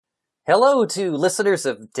Hello to listeners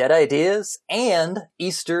of Dead Ideas and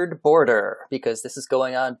Eastern Border, because this is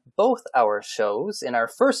going on both our shows in our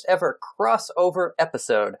first ever crossover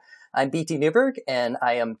episode. I'm BT Newberg, and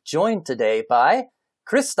I am joined today by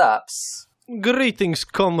Kristaps. Greetings,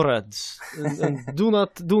 comrades, and do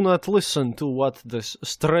not listen to what this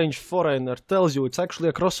strange foreigner tells you. It's actually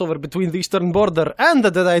a crossover between the Eastern Border and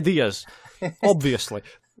the Dead Ideas, obviously.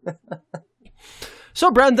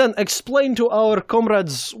 So, Brandon, explain to our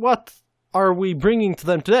comrades what are we bringing to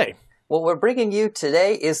them today? What we're bringing you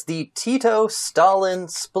today is the Tito-Stalin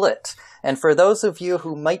split. And for those of you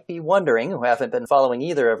who might be wondering, who haven't been following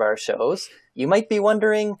either of our shows, you might be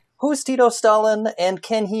wondering, who's Tito Stalin, and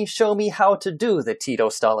can he show me how to do the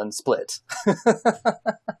Tito-Stalin split?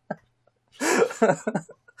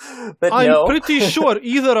 But I'm pretty sure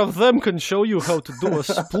either of them can show you how to do a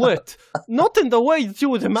split. Not in the way that you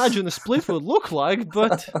would imagine a split would look like,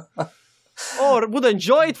 but... or would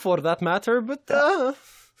enjoy it for that matter, but...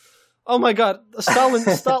 oh my god, Stalin...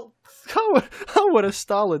 How would a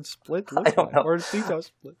Stalin split look like? Or a Tito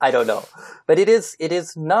split? I don't know. But it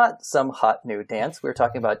is not some hot new dance. We're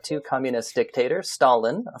talking about two communist dictators,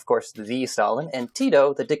 Stalin, of course, the Stalin, and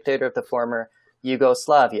Tito, the dictator of the former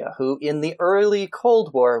Yugoslavia, who in the early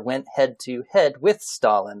Cold War went head-to-head with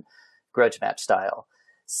Stalin, grudge match style.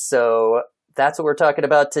 So that's what we're talking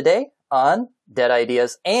about today on Dead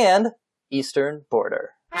Ideas and Eastern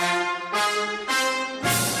Border.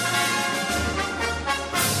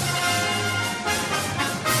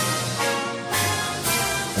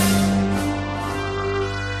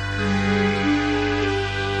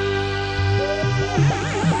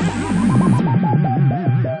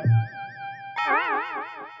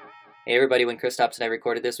 Hey everybody, when Kristaps and I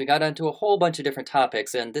recorded this, we got onto a whole bunch of different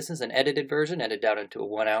topics, and this is an edited version, edited down into a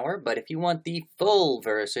 1 hour, but if you want the full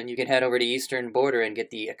version, you can head over to Eastern Border and get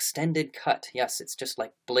the extended cut. Yes, it's just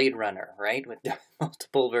like Blade Runner, right? With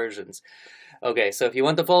multiple versions. Okay, so if you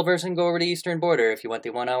want the full version, go over to Eastern Border. If you want the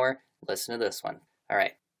 1 hour, listen to this one. All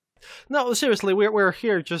right. No, seriously, we're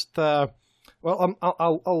here just, I'll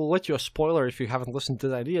let you a spoiler if you haven't listened to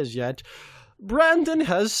the ideas yet. Brandon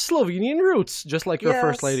has Slovenian roots, just like your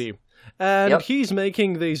first lady. And he's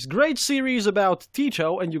making this great series about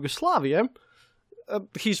Tito and Yugoslavia.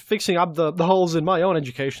 He's fixing up the holes in my own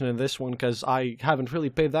education in this one, because I haven't really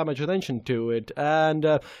paid that much attention to it. And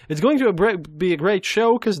it's going to be a great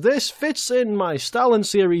show, because this fits in my Stalin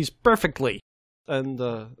series perfectly. And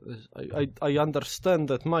I understand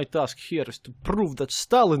that my task here is to prove that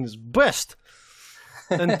Stalin is best.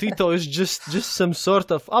 And Tito is just some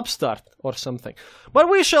sort of upstart or something. But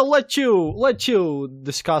we shall let you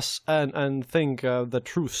discuss and think the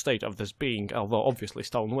true state of this being, although obviously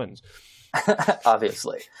Stalin wins.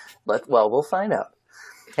 Obviously. We'll find out.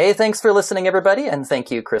 Hey, thanks for listening, everybody, and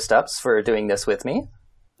thank you, Kristaps, for doing this with me.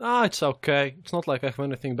 It's okay. It's not like I have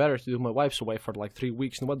anything better to do. My wife's away for like 3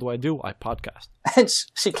 weeks, and what do? I podcast. And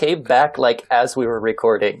she came back as we were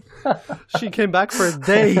recording. She came back for a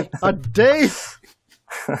day. A day!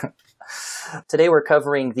 Today we're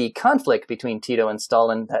covering the conflict between Tito and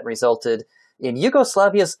Stalin that resulted in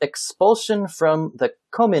Yugoslavia's expulsion from the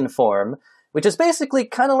Kominform, which is basically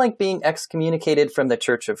kind of like being excommunicated from the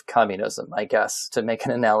Church of Communism, I guess, to make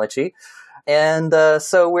an analogy. And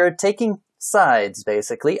so we're taking sides,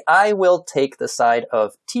 basically. I will take the side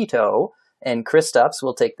of Tito, and Kristaps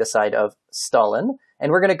will take the side of Stalin.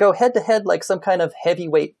 And we're going to go head-to-head like some kind of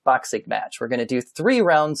heavyweight boxing match. We're going to do 3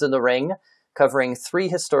 rounds in the ring, covering 3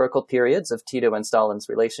 historical periods of Tito and Stalin's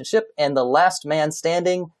relationship, and the last man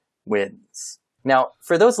standing wins. Now,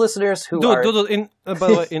 for those listeners who by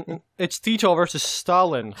the way, it's Tito versus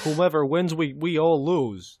Stalin. Whomever wins, we all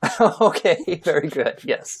lose. Okay, very good.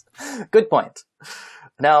 Yes. Good point.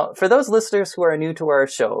 Now, for those listeners who are new to our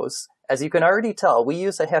shows, as you can already tell, we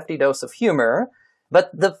use a hefty dose of humor. But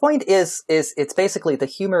the point is it's basically the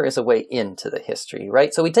humor is a way into the history,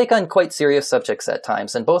 right? So we take on quite serious subjects at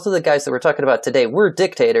times, and both of the guys that we're talking about today were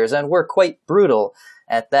dictators, and we're quite brutal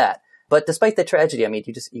at that. But despite the tragedy, I mean,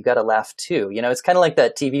 you gotta laugh too. You know, it's kind of like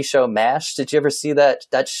that TV show MASH. Did you ever see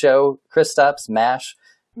that show, Kristaps, MASH?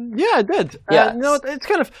 Yeah, I did. Yeah. It's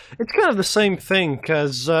kind of the same thing,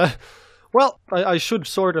 because... Well, I should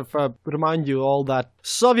sort of remind you all that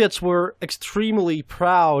Soviets were extremely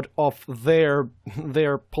proud of their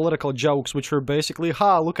political jokes, which were basically,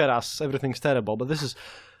 look at us, everything's terrible. But this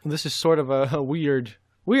is sort of a weird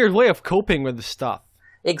way of coping with the stuff.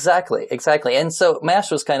 Exactly. And so MASH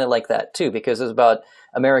was kind of like that too, because it was about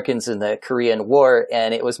Americans in the Korean War,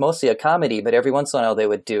 and it was mostly a comedy, but every once in a while they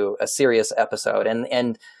would do a serious episode,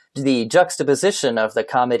 and the juxtaposition of the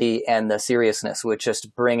comedy and the seriousness would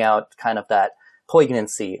just bring out kind of that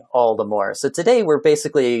poignancy all the more. So today we're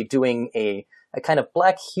basically doing a kind of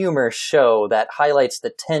black humor show that highlights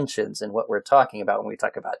the tensions in what we're talking about when we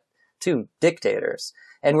talk about two dictators.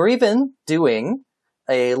 And we're even doing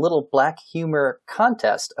a little black humor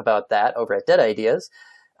contest about that over at Dead Ideas,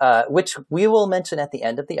 which we will mention at the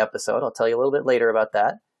end of the episode. I'll tell you a little bit later about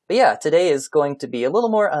that. But yeah, today is going to be a little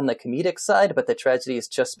more on the comedic side, but the tragedy is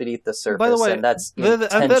just beneath the surface. By the way, and that's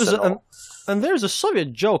intentional. And there's a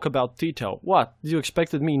Soviet joke about Tito. What? You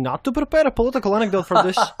expected me not to prepare a political anecdote for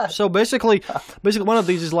this? So basically one of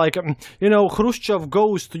these is like, Khrushchev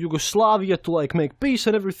goes to Yugoslavia to like make peace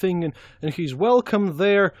and everything, and he's welcomed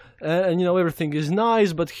there, and everything is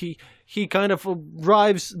nice, but he kind of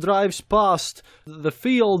drives past the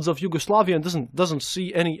fields of Yugoslavia and doesn't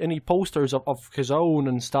see any posters of his own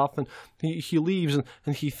and stuff, and he leaves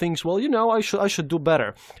and he thinks, well, I should do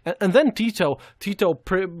better. And then Tito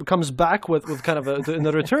comes back with kind of in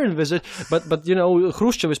a return visit, but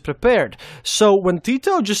Khrushchev is prepared. So when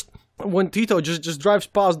Tito just drives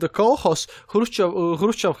past the kolkhoz,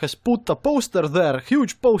 Khrushchev has put a poster there, a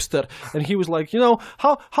huge poster, and he was like,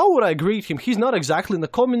 how would I greet him? He's not exactly in the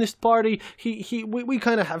Communist Party. We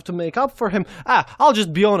kind of have to make up for him. I'll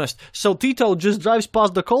just be honest. So Tito just drives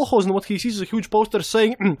past the kolkhoz, and what he sees is a huge poster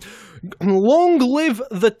saying, "Long live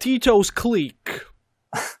the Tito's clique."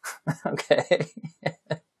 Okay.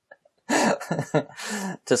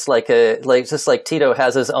 just like Tito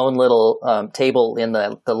has his own little table in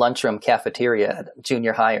the lunchroom cafeteria at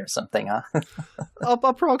junior high or something, huh?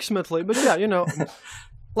 Approximately, but yeah,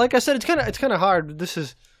 like I said, it's kind of hard.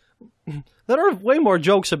 There are way more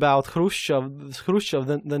jokes about Khrushchev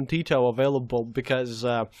than Tito available because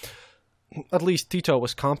at least Tito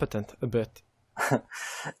was competent a bit.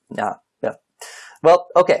 Yeah. Well,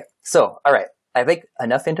 okay. So, all right. I think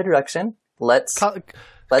enough introduction. Let's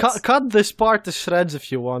cut this part to shreds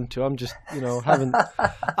if you want to. I'm just, having...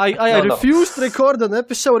 I refuse to record an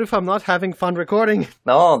episode if I'm not having fun recording.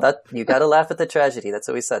 No, you gotta laugh at the tragedy. That's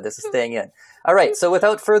what we said. This is staying in. All right, so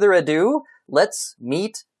without further ado, let's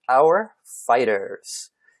meet our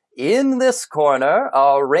fighters. In this corner,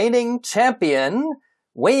 our reigning champion,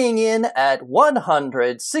 weighing in at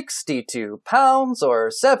 162 pounds or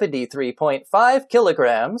 73.5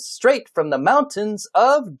 kilograms, straight from the mountains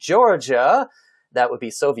of Georgia. That would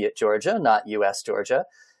be Soviet Georgia, not U.S. Georgia.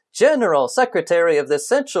 General Secretary of the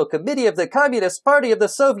Central Committee of the Communist Party of the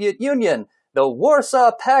Soviet Union, the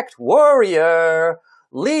Warsaw Pact warrior,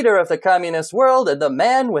 leader of the communist world, and the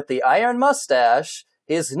man with the iron mustache.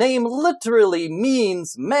 His name literally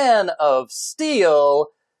means man of steel,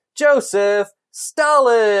 Joseph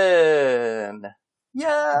Stalin.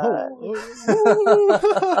 Yeah.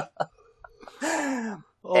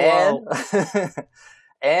 Wow.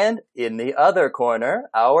 And in the other corner,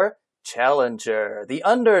 our challenger, the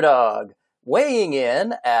underdog, weighing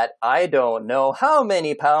in at I don't know how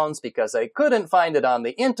many pounds because I couldn't find it on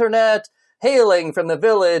the internet, hailing from the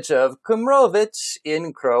village of Kumrovich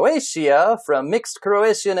in Croatia, from mixed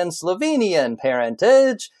Croatian and Slovenian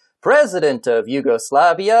parentage, president of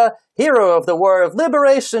Yugoslavia, hero of the War of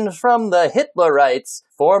Liberation from the Hitlerites,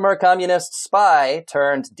 former communist spy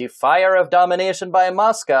turned defier of domination by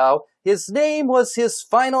Moscow. His name was his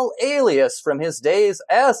final alias from his days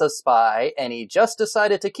as a spy, and he just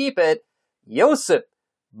decided to keep it. Josip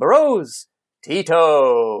Broz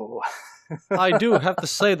Tito. I do have to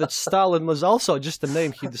say that Stalin was also just a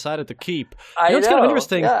name he decided to keep. It's kind of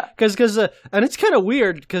interesting because and it's kind of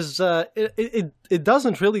weird because it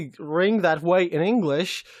doesn't really ring that way in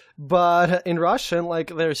English, but in Russian,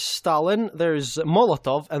 like there's Stalin, there's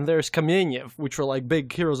Molotov, and there's Kamenev, which were like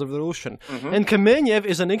big heroes of the revolution. Mm-hmm. And Kamenev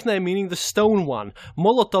is a nickname meaning the stone one.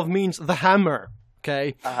 Molotov means the hammer.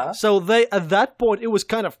 Okay, So at that point, it was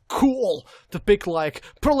kind of cool to pick like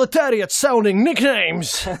proletariat-sounding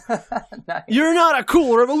nicknames. Nice. You're not a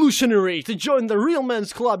cool revolutionary. To join the real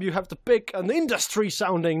men's club, you have to pick an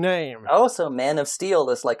industry-sounding name. Oh, so Man of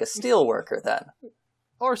Steel is like a steel worker then.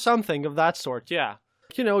 Or something of that sort, yeah.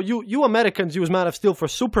 You Americans use Man of Steel for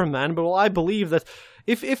Superman, but I believe that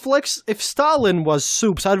if Stalin was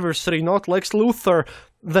Soup's adversary, not Lex Luthor,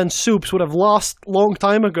 then Soups would have lost long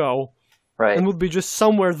time ago. Right. And would be just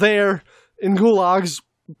somewhere there in gulags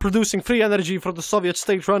producing free energy for the Soviet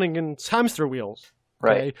state running in its hamster wheels.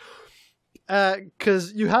 Okay? Right.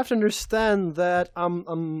 Because you have to understand that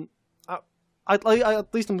at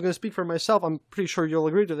least I'm going to speak for myself. I'm pretty sure you'll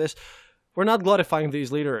agree to this. We're not glorifying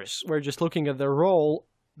these leaders. We're just looking at their role.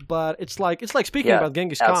 But it's like speaking about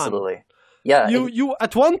Genghis Khan. Absolutely. Yeah. You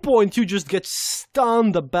at one point you just get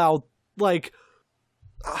stunned about like.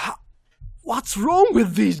 what's wrong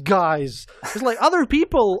with these guys? It's like other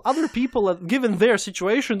people, given their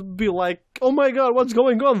situation, would be like, oh my god, what's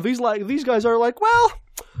going on? These guys are like, well,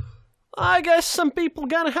 I guess some people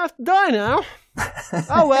gonna have to die now.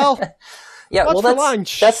 Oh well. Yeah, what's well, for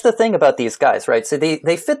lunch? That's the thing about these guys, right? So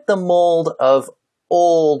they fit the mold of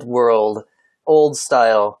old world, old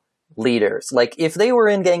style leaders. Like if they were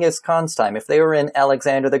in Genghis Khan's time, if they were in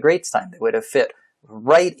Alexander the Great's time, they would have fit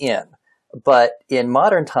right in. But in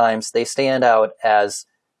modern times, they stand out as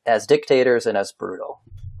dictators and as brutal,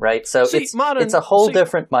 right? So it's a whole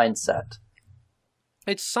different mindset.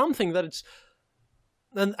 It's something that it's.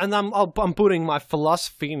 And I'm putting my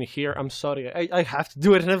philosophy in here. I'm sorry, I have to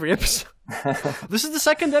do it in every episode. This is the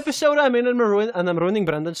second episode I'm in, and I'm ruining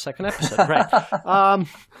Brendan's second episode. Right?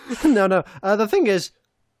 No. The thing is,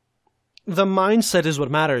 the mindset is what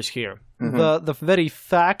matters here. Mm-hmm. The very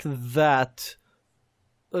fact that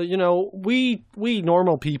we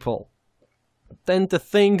normal people tend to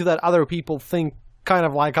think that other people think kind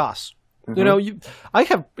of like us. Mm-hmm. I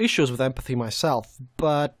have issues with empathy myself,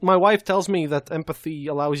 but my wife tells me that empathy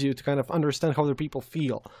allows you to kind of understand how other people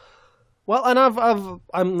feel. Well, and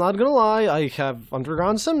I'm not gonna lie, I have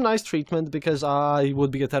undergone some nice treatment because I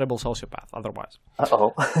would be a terrible sociopath otherwise.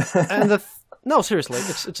 Uh-oh. And no, seriously,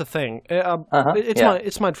 it's a thing.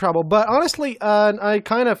 It's my trouble. But honestly, I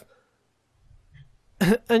kind of,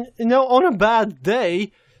 and on a bad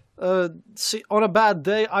day. On a bad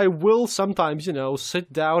day, I will sometimes,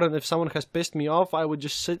 sit down, and if someone has pissed me off, I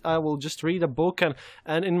will just read a book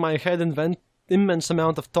and in my head invent immense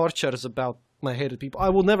amount of tortures about my hated people. I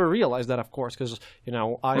will never realize that, of course, because,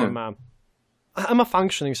 I'm a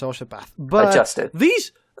functioning sociopath. But adjusted.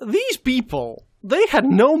 These people, they had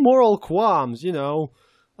no moral qualms,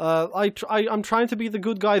 I'm trying to be the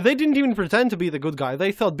good guy. They didn't even pretend to be the good guy.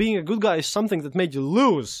 They thought being a good guy is something that made you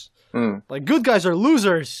lose. Mm. Like, good guys are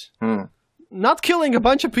losers. Mm. Not killing a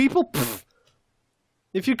bunch of people? Pfft.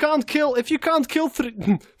 If you can't kill if you can't kill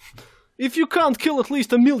at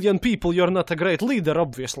least 1 million people, you're not a great leader,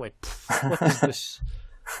 obviously. Pfft, what is this?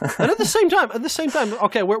 And at the same time,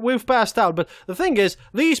 okay, we've passed out, but the thing is,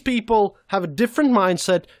 these people have a different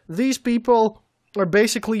mindset. These people are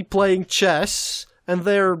basically playing chess, and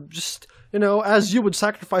they're just, as you would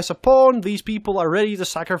sacrifice a pawn, these people are ready to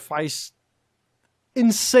sacrifice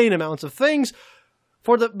insane amounts of things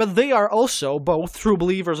but they are also both true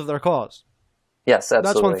believers of their cause. Yes, absolutely.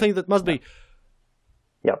 That's one thing that must be.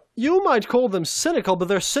 Yep. You might call them cynical, but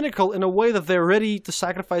they're cynical in a way that they're ready to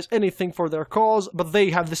sacrifice anything for their cause, but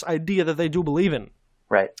they have this idea that they do believe in.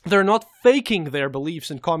 Right. They're not faking their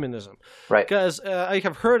beliefs in communism. Right. Because I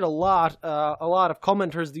have heard a lot of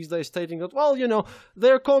commenters these days stating that, well,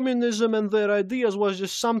 their communism and their ideas was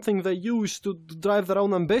just something they used to drive their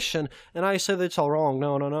own ambition. And I say that's all wrong.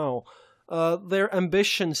 No. Their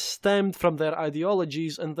ambition stemmed from their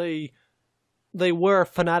ideologies, and they were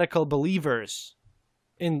fanatical believers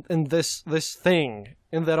in this thing,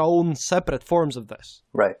 in their own separate forms of this.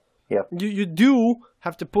 Right. Yeah. You do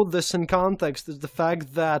have to put this in context, is the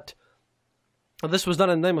fact that this was done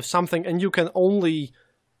in the name of something, and you can only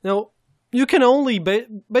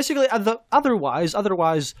basically otherwise,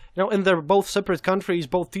 in their both separate countries,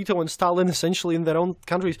 both Tito and Stalin, essentially in their own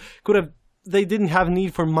countries, they didn't have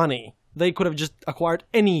need for money. They could have just acquired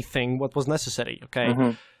anything what was necessary. Okay,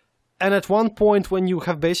 mm-hmm. And at one point, when you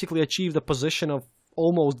have basically achieved a position of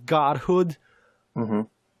almost godhood, mm-hmm.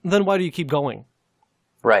 then why do you keep going?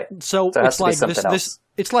 Right. So it's like this.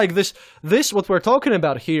 It's like this. This what we're talking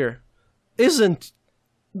about here isn't.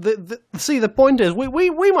 See, the point is,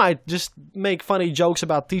 we might just make funny jokes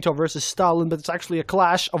about Tito versus Stalin, but it's actually a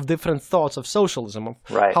clash of different thoughts of socialism, of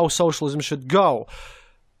how socialism should go.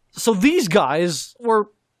 So these guys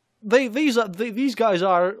were. These guys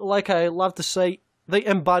are, like I love to say, they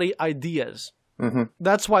embody ideas. Mm-hmm.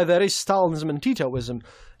 That's why there is Stalinism and Titoism,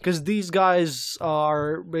 because these guys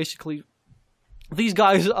are basically. These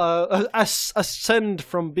guys ascend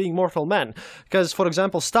from being mortal men. Because, for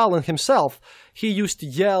example, Stalin himself, he used to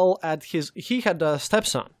yell at he had a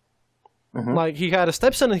stepson. Mm-hmm. Like, he had a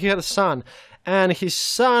stepson and he had a son. And his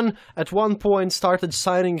son, at one point, started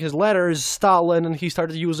signing his letters Stalin, and he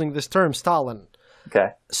started using this term, Stalin. Okay.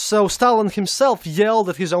 So Stalin himself yelled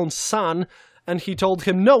at his own son, and he told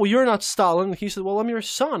him, no, you're not Stalin. He said, well, I'm your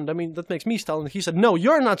son. I mean, that makes me Stalin. He said, no,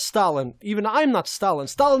 you're not Stalin. Even I'm not Stalin.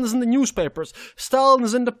 Stalin is in the newspapers. Stalin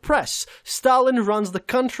is in the press. Stalin runs the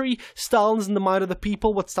country. Stalin's in the mind of the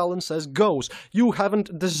people. What Stalin says goes. You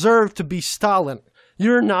haven't deserved to be Stalin.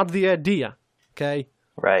 You're not the idea. Okay?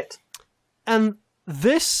 Right. And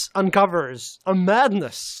this uncovers a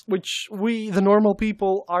madness, which we, the normal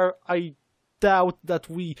people, I doubt that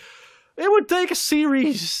we it would take a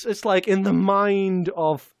series. It's like in the mind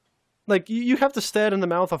of, like, you have to stare in the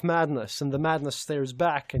mouth of madness, and the madness stares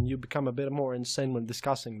back, and you become a bit more insane when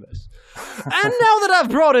discussing this. And now that I've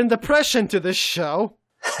brought in depression to this show,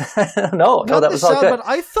 no, that was all good. But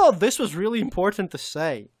I thought this was really important to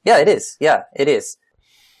say. Yeah, it is. Yeah, it is.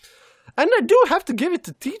 And I do have to give it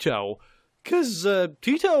to Tito, because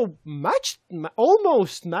Tito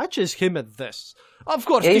almost matches him at this. Of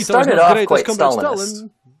course, yeah, he Tito started off quite Stalinist.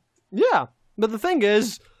 Yeah, but the thing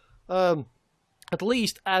is, at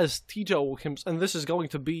least as Tito, and this is going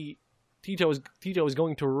to be, Tito is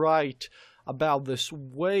going to write about this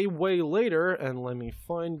way later, and let me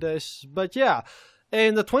find this. But yeah,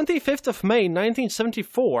 in the 25th of May,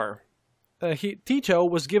 1974. Tito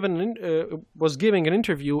was giving an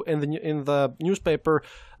interview in the newspaper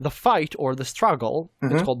The Fight or The Struggle.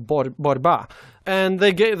 Mm-hmm. It's called Borba, and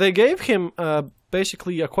they gave him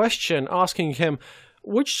basically a question asking him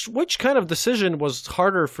which kind of decision was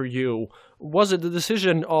harder for you. Was it the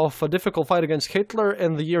decision of a difficult fight against Hitler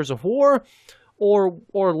in the years of war, or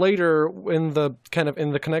later in the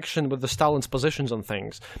connection with the Stalin's positions on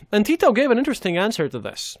things? And Tito gave an interesting answer to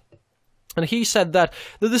this. And he said that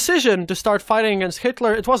the decision to start fighting against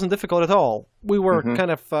Hitler, it wasn't difficult at all. We were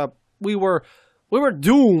we were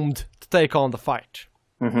doomed to take on the fight.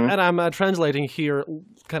 Mm-hmm. And I'm translating here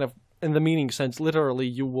kind of in the meaning sense. Literally,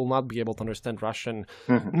 you will not be able to understand Russian.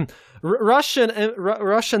 Mm-hmm.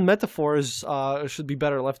 Russian metaphors should be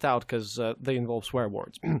better left out because they involve swear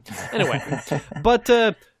words. Anyway, but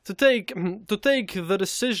to take the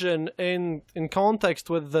decision in context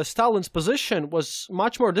with the Stalin's position was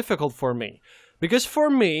much more difficult for me, because for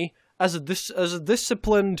me, as a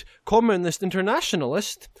disciplined communist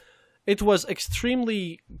internationalist, it was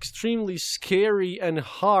extremely scary and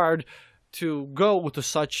hard to go to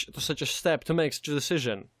such a step, to make such a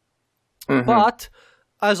decision. Mm-hmm. But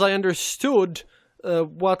as I understood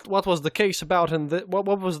what was the case about, and what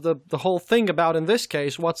was the whole thing about in this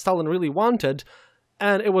case, what Stalin really wanted.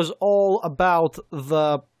 And it was all about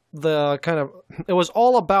the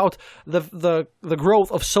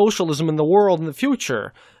growth of socialism in the world in the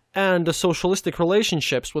future, and the socialistic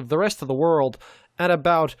relationships with the rest of the world, and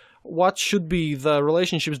about what should be the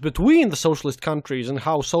relationships between the socialist countries and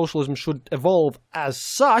how socialism should evolve as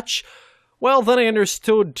such. Well, then I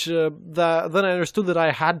understood that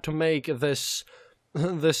I had to make this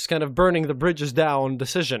kind of burning the bridges down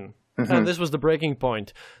decision. Mm-hmm. And this was the breaking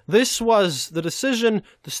point. This was the decision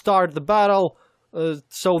to start the battle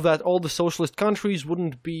so that all the socialist countries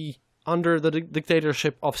wouldn't be under the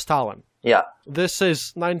dictatorship of Stalin. Yeah. This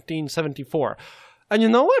is 1974. And you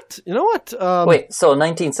know what? Wait, so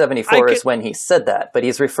 1974 is when he said that, but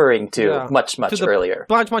he's referring to much earlier.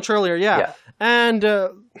 Much earlier, yeah. And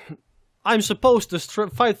I'm supposed to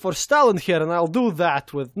fight for Stalin here, and I'll do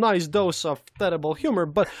that with nice dose of terrible humor,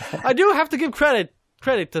 but I do have to give credit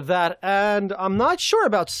to that, and I'm not sure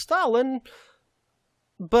about Stalin,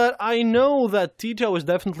 but I know that Tito is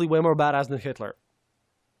definitely way more badass than Hitler.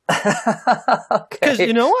 Because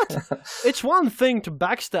you know what? It's one thing to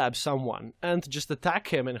backstab someone and to just attack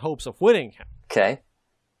him in hopes of winning him. Okay.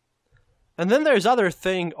 And then there's other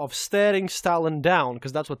thing of staring Stalin down,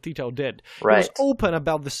 because that's what Tito did. Right. He was open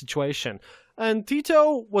about the situation. And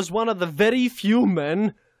Tito was one of the very few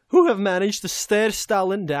men who have managed to stare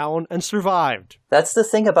Stalin down and survived. That's the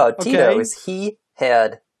thing about Tito, is he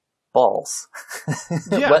had balls.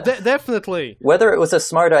 Yeah, definitely. Whether it was a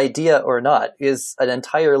smart idea or not is an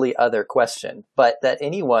entirely other question. But that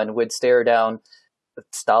anyone would stare down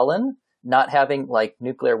Stalin, not having like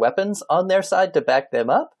nuclear weapons on their side to back them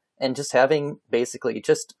up, and just having basically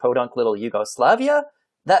just podunk little Yugoslavia,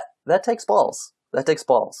 that takes balls. That takes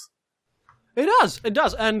balls. It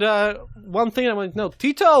does. And one thing I want to note,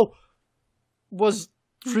 Tito was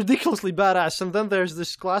ridiculously badass, and then there's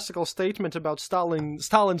this classical statement about Stalin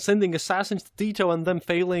sending assassins to Tito and them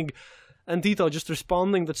failing, and Tito just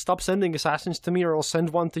responding that stop sending assassins to me or I'll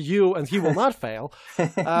send one to you and he will not fail.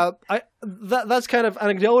 That's kind of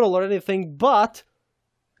anecdotal or anything, but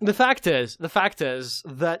the fact is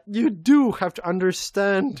that you do have to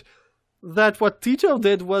understand that what Tito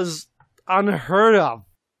did was unheard of.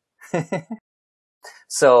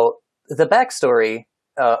 So the backstory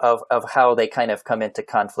of how they kind of come into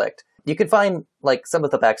conflict, you can find like some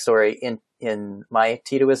of the backstory in my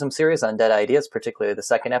Titoism series on Dead Ideas, particularly the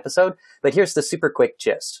second episode. But here's the super quick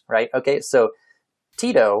gist, right? Okay, so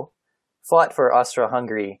Tito fought for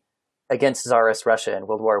Austro-Hungary against Tsarist Russia in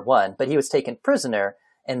World War I, but he was taken prisoner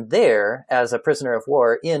And there, as a prisoner of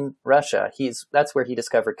war in Russia, that's where he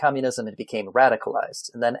discovered communism and became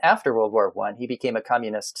radicalized. And then after World War I, he became a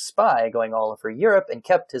communist spy going all over Europe and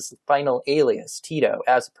kept his final alias, Tito,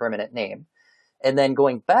 as a permanent name. And then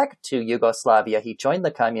going back to Yugoslavia, he joined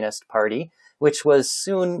the Communist Party, which was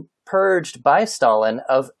soon purged by Stalin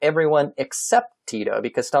of everyone except Tito,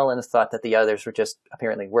 because Stalin thought that the others were just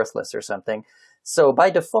apparently worthless or something. So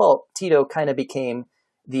by default, Tito kind of became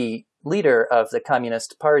the leader of the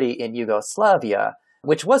Communist Party in Yugoslavia,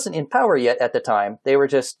 which wasn't in power yet at the time. They were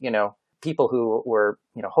just, people who were,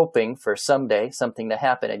 hoping for someday something to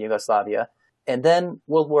happen in Yugoslavia. And then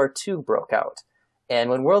World War II broke out. And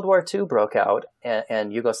when World War II broke out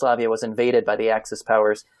and Yugoslavia was invaded by the Axis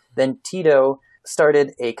powers, then Tito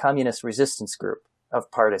started a communist resistance group of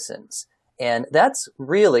partisans. And that's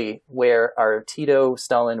really where our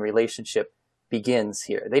Tito-Stalin relationship begins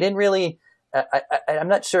here. They didn't really... I'm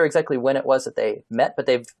not sure exactly when it was that they met, but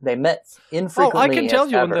they met infrequently. Oh, I can tell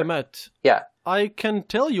you ever. when they met. Yeah. I can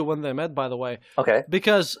tell you when they met, by the way. Okay.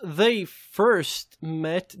 Because they first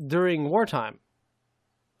met during wartime.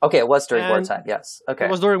 Okay, it was during wartime, yes. Okay.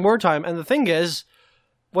 It was during wartime, and the thing is,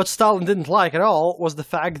 what Stalin didn't like at all was the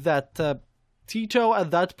fact that Tito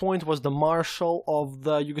at that point was the marshal of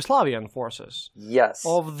the Yugoslavian forces. Yes.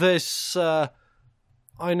 Of this, I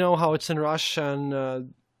know how it's in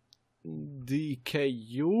Russian...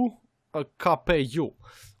 DKU, KPU,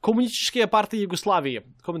 Komunističke partije Yugoslavia,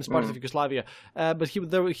 Communist Party of Yugoslavia. But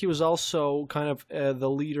he was also kind of the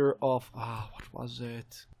leader of what was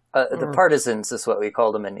it? The partisans is what we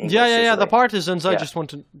called them in English. Yeah. The partisans. I just want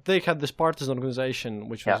to. They had this partisan organization,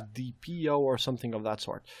 which was DPO or something of that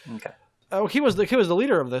sort. Okay. He was the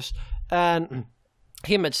leader of this, and.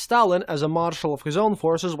 He met Stalin as a marshal of his own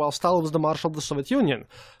forces, while Stalin was the marshal of the Soviet Union.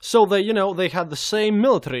 So they had the same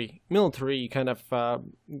military kind of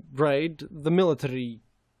grade, the military,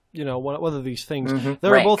 one of these things. Mm-hmm.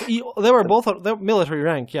 They were both military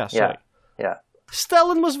rank. Yeah, sorry. Yeah.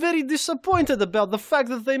 Stalin was very disappointed about the fact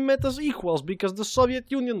that they met as equals, because the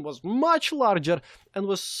Soviet Union was much larger and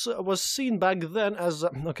was seen back then as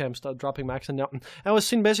okay. I'm still dropping my accent now. And was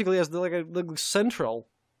seen basically as the central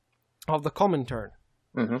of the Comintern.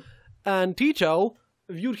 Mm-hmm. And Tito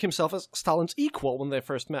viewed himself as Stalin's equal when they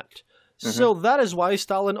first met. Mm-hmm. So that is why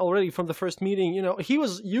Stalin already from the first meeting, he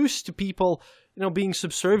was used to people, being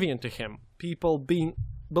subservient to him, people being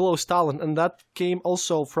below Stalin. And that came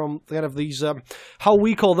also from kind of these, how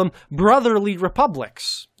we call them, brotherly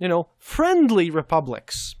republics, friendly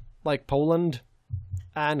republics, like Poland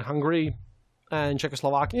and Hungary and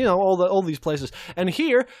Czechoslovakia, all these places. And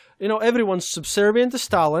here, everyone's subservient to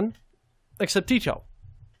Stalin except Tito.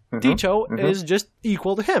 Mm-hmm. Tito is just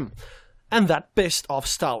equal to him. And that pissed off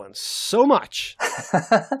Stalin so much.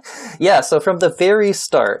 Yeah, so from the very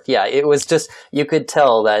start, it was just, you could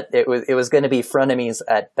tell that it was going to be frenemies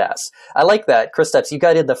at best. I like that, Kristaps, you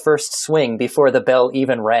got in the first swing before the bell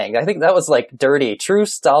even rang. I think that was like dirty, true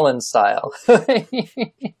Stalin style.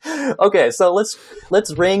 Okay, so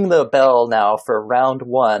let's ring the bell now for round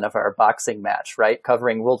one of our boxing match, right?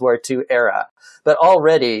 Covering World War II era. But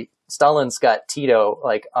already, Stalin's got Tito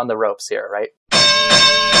on the ropes here, right?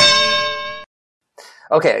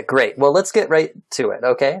 Okay, great. Well, let's get right to it,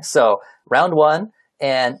 okay? So, round one,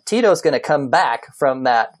 and Tito's going to come back from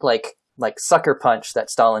that, like sucker punch that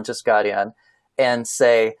Stalin just got in, and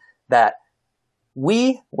say that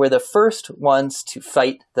we were the first ones to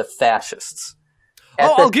fight the fascists.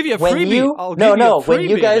 I'll give you a freebie. When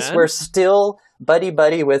you guys were still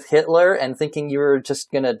buddy-buddy with Hitler and thinking you were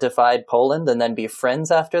just going to divide Poland and then be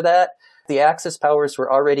friends after that, the Axis powers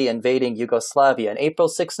were already invading Yugoslavia. On April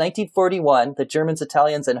 6, 1941, the Germans,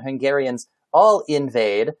 Italians, and Hungarians all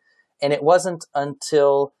invade, and it wasn't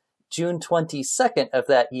until June 22nd of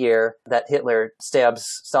that year that Hitler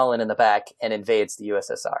stabs Stalin in the back and invades the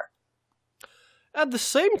USSR. At the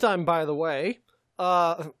same time, by the way,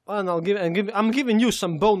 and I'm giving you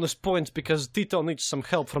some bonus points because Tito needs some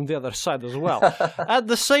help from the other side as well. At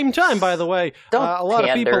the same time, by the way, a lot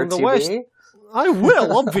of people in the West... I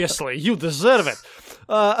will, obviously. You deserve it.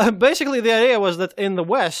 Basically, the idea was that in the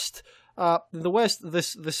West,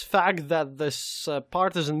 this fact that this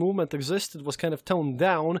partisan movement existed was kind of toned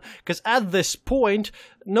down, because at this point,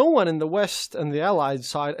 no one in the West and the Allied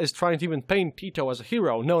side is trying to even paint Tito as a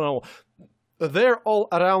hero. No. They're all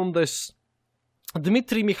around this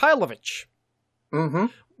Dmitry Mikhailovich,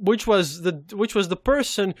 which was the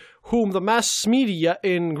person whom the mass media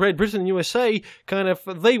in Great Britain and USA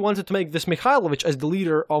they wanted to make this Mikhailovich as the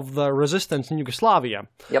leader of the resistance in Yugoslavia.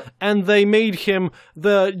 Yep. And they made him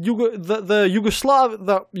the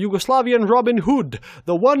Yugoslavian Robin Hood,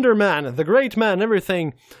 the Wonder Man, the great man,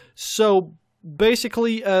 everything. So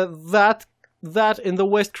basically that in the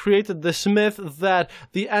West created this myth that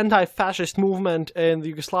the anti-fascist movement in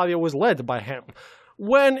Yugoslavia was led by him,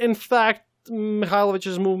 when in fact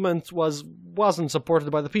Mihailovic's movement wasn't supported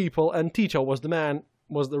by the people, and Tito was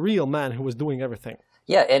the real man who was doing everything.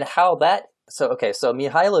 Yeah, and how that... So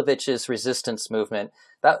Mihailovic's resistance movement,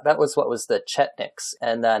 that was what was the Chetniks,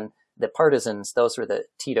 and then the partisans, those were the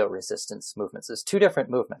Tito resistance movements. There's two different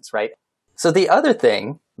movements, right? So the other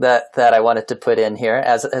thing that I wanted to put in here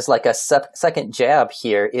as like a second jab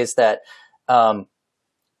here is that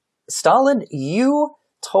Stalin, you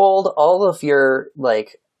told all of your,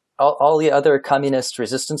 like, all the other communist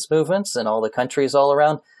resistance movements and all the countries all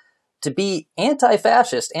around to be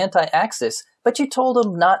anti-fascist, anti-Axis, but you told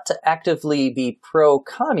them not to actively be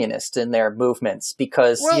pro-communist in their movements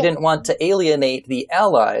because you didn't want to alienate the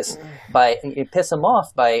Allies piss them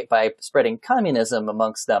off by spreading communism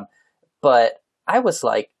amongst them. But I was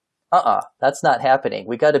like, that's not happening.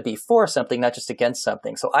 We got to be for something, not just against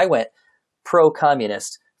something. So I went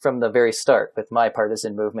pro-communist from the very start with my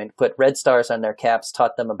partisan movement, put red stars on their caps,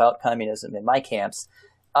 taught them about communism in my camps.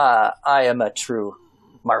 I am a true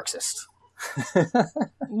Marxist.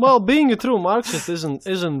 Well, being a true Marxist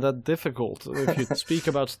isn't that difficult if you speak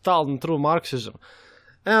about Stalin true Marxism.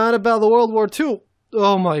 And about the World War II,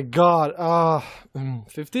 oh my god,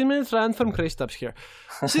 15 minutes rant from Kristaps here.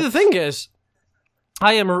 See, the thing is,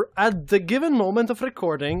 I am, at the given moment of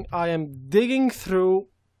recording, I am digging through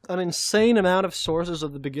an insane amount of sources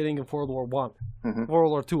at the beginning of World War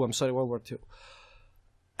II.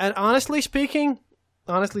 And honestly speaking,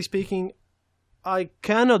 I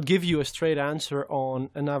cannot give you a straight answer on,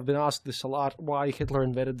 and I've been asked this a lot, why Hitler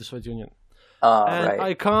invaded the Soviet Union. Right.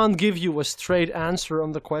 I can't give you a straight answer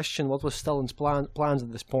on the question, what was Stalin's plans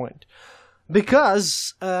at this point.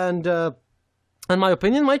 Because, and my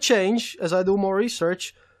opinion might change as I do more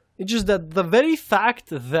research, it's just that the very fact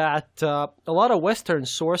that a lot of Western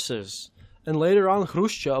sources, and later on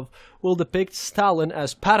Khrushchev, will depict Stalin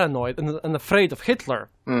as paranoid and afraid of Hitler.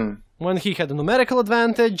 When he had a numerical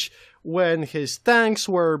advantage, when his tanks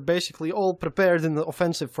were basically all prepared in the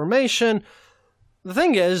offensive formation. The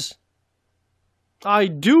thing is, I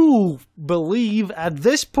do believe at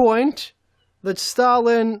this point that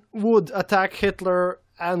Stalin would attack Hitler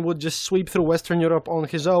and would just sweep through Western Europe on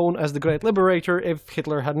his own as the Great Liberator if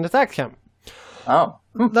Hitler hadn't attacked him. Oh.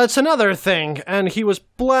 That's another thing, and he was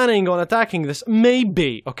planning on attacking this.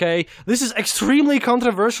 Maybe, okay? This is extremely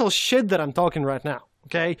controversial shit that I'm talking right now,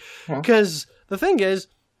 okay? Because the thing is,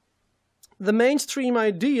 the mainstream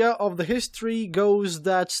idea of the history goes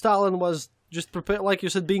that Stalin was just prepared, like you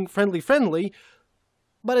said, being friendly,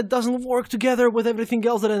 but it doesn't work together with everything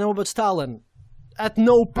else that I know about Stalin. At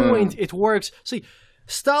no point it works. See,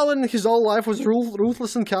 Stalin, his whole life, was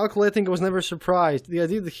ruthless and calculating, was never surprised. The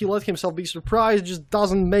idea that he let himself be surprised just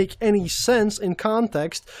doesn't make any sense in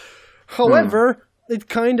context. However, it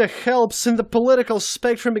kind of helps in the political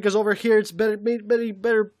spectrum, because over here it's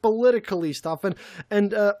better politically stuff.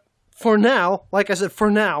 And for now, like I said,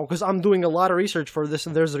 because I'm doing a lot of research for this,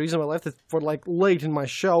 and there's a reason I left it for like late in my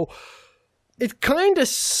show, it kind of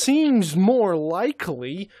seems more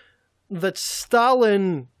likely that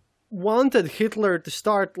Stalin wanted Hitler to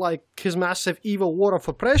start like his massive evil war of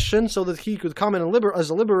oppression so that he could come in as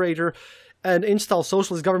a liberator and install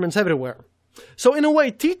socialist governments everywhere. So in a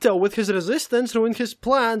way, Tito, with his resistance, ruined his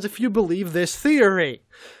plans, if you believe this theory.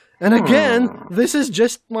 And again, this is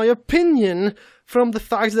just my opinion from the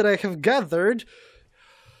facts that I have gathered.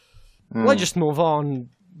 Let's just move on.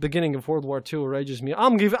 Beginning of World War II rages me.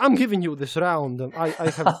 I'm giving you this round. And I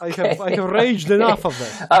have raged enough of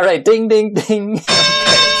this. All right, ding, ding, ding.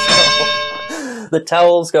 The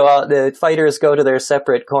towels go out, the fighters go to their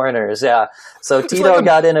separate corners, yeah. So Tito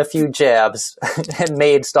got in a few jabs and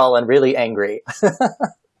made Stalin really angry.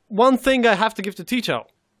 One thing I have to give to Tito.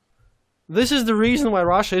 This is the reason why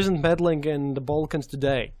Russia isn't meddling in the Balkans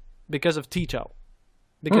today. Because of Tito.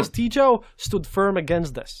 Because Tito stood firm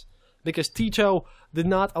against this. Because Tito did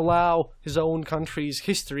not allow his own country's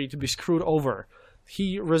history to be screwed over.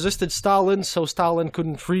 He resisted Stalin, so Stalin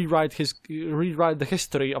couldn't rewrite the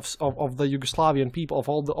history of the Yugoslavian people, of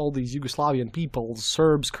all these Yugoslavian peoples,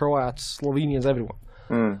 Serbs, Croats, Slovenians,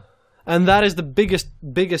 everyone. And that is the biggest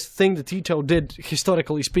thing that Tito did,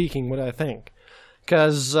 historically speaking, what I think.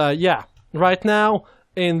 Because, right now,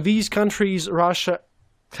 in these countries, Russia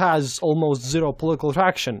has almost zero political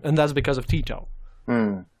traction, and that's because of Tito.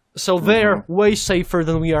 So they're way safer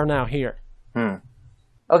than we are now here.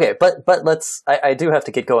 Okay, but let's... I do have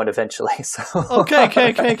to get going eventually, so...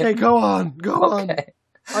 Okay, go on.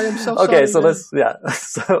 I am so sorry. Okay, so let's... Yeah,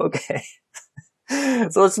 so okay.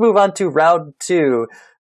 So let's move on to round 2.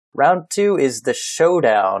 Round 2 is the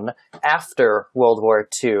showdown after World War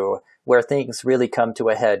II, where things really come to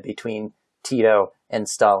a head between Tito and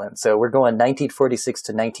Stalin. So we're going 1946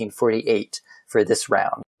 to 1948 for this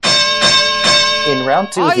round. In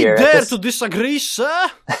round 2 here... I dare to disagree,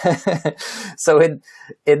 sir! So in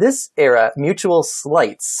this era, mutual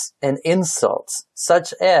slights and insults,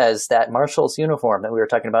 such as that marshal's uniform that we were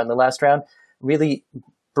talking about in the last round, really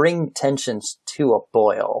bring tensions to a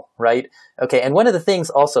boil, right? Okay, and one of the things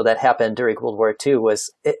also that happened during World War II was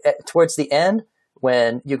towards the end,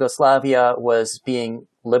 when Yugoslavia was being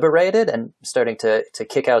liberated and starting to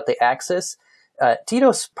kick out the Axis,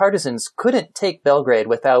 Tito's partisans couldn't take Belgrade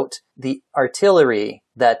without the artillery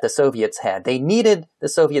that the Soviets had. They needed the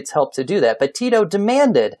Soviets' help to do that, but Tito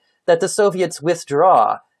demanded that the Soviets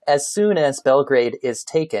withdraw as soon as Belgrade is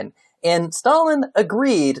taken. And Stalin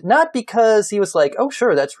agreed, not because he was like, oh,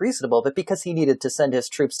 sure, that's reasonable, but because he needed to send his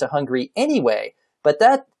troops to Hungary anyway. But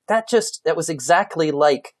that was exactly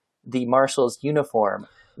like the marshal's uniform,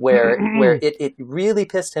 where it really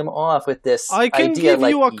pissed him off with this idea,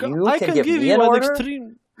 like, you can give me an order?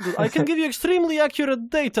 I can give you extremely accurate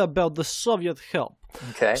data about the Soviet help.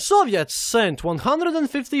 Okay. Soviets sent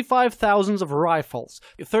 155,000 of rifles,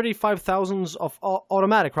 35,000 of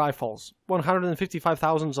automatic rifles,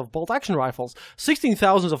 155,000 of bolt-action rifles,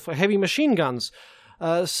 16,000 of heavy machine guns,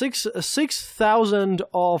 6,000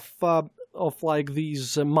 of like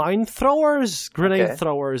these mine throwers, grenade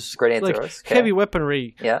throwers, heavy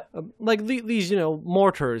weaponry, like these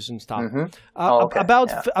mortars and stuff. Mm-hmm.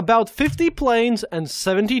 About 50 planes and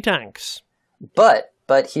 70 tanks.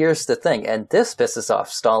 But here's the thing, and this pisses off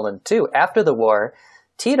Stalin too. After the war,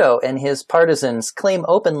 Tito and his partisans claim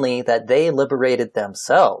openly that they liberated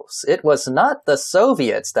themselves. It was not the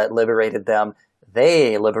Soviets that liberated them;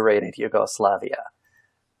 they liberated Yugoslavia,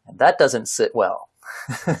 and that doesn't sit well.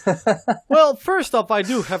 Well, first off, I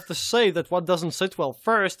do have to say that what doesn't sit well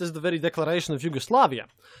first is the very declaration of Yugoslavia.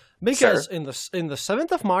 Because in the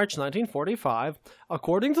 7th of March 1945,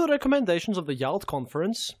 according to the recommendations of the Yalta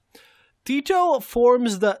Conference, Tito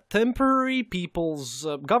forms the Temporary People's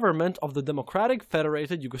Government of the Democratic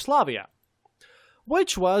Federated Yugoslavia,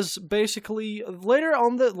 which was basically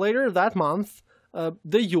later that month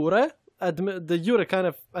de jure kind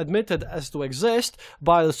of admitted as to exist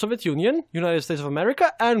by the Soviet Union, United States of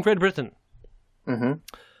America, and Great Britain. Mm-hmm.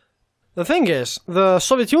 The thing is, the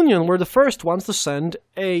Soviet Union were the first ones to send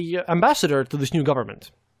a ambassador to this new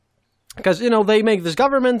government. Because, they make this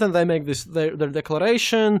government and they make this their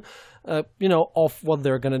declaration, of what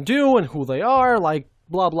they're going to do and who they are, like,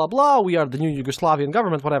 blah, blah, blah, we are the new Yugoslavian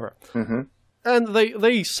government, whatever. Mm-hmm. And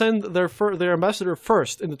they send their ambassador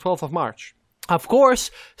first in the 12th of March. Of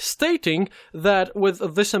course, stating that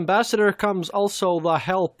with this ambassador comes also the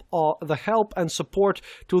help and support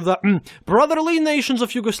to the brotherly nations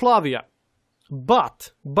of Yugoslavia.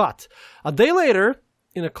 But a day later,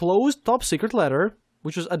 in a closed top-secret letter,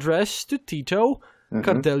 which was addressed to Tito,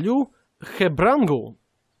 Kardelju, Hebrangu,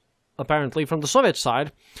 apparently from the Soviet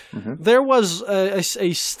side, there was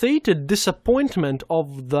a stated disappointment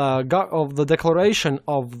of the declaration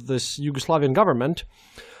of this Yugoslavian government,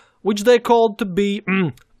 which they called to be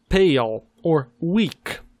pale or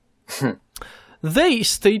weak. They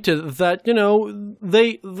stated that,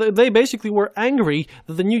 they basically were angry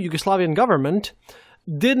that the new Yugoslavian government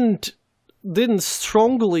didn't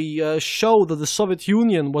strongly show that the Soviet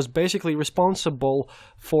Union was basically responsible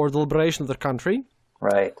for the liberation of the country.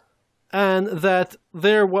 Right. And that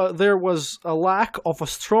there was a lack of a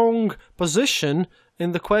strong position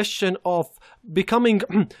in the question of becoming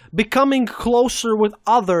closer with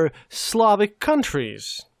other Slavic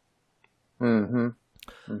countries. Mm-hmm.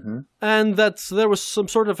 Mm-hmm. And that there was some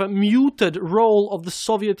sort of a muted role of the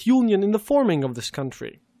Soviet Union in the forming of this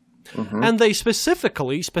country. Mm-hmm. And they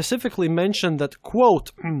specifically mentioned that,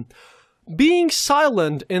 quote, being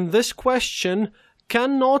silent in this question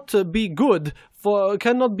cannot be good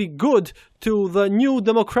to the new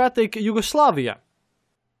democratic Yugoslavia.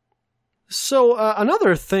 So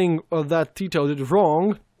another thing that Tito did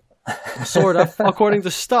wrong, sort of, according to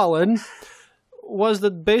Stalin, was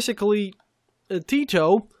that basically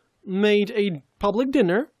Tito made a public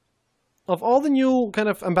dinner of all the new kind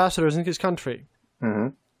of ambassadors in his country.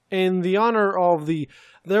 Mm-hmm. In the honor of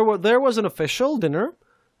there was an official dinner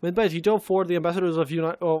made by Tito for the ambassadors of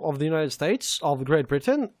the United States, of Great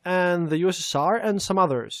Britain, and the USSR, and some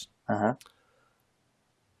others. Uh-huh.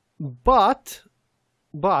 But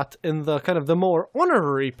in the kind of the more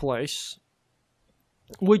honorary place,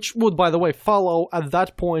 which would, by the way, follow at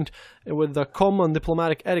that point with the common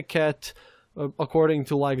diplomatic etiquette, according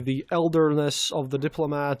to like the elderness of the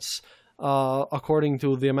diplomats, according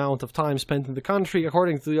to the amount of time spent in the country, they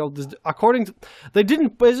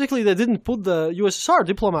didn't put the USSR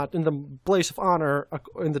diplomat in the place of honor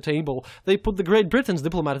in the table. They put the Great Britain's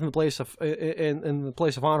diplomat in the place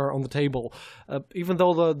of honor on the table, even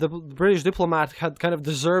though the British diplomat had kind of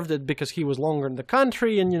deserved it because he was longer in the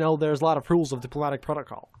country, and there's a lot of rules of diplomatic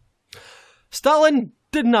protocol. Stalin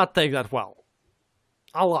did not take that well.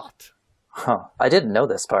 A lot. Huh. I didn't know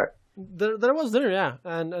this part. There was there, yeah,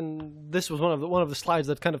 and this was one of the slides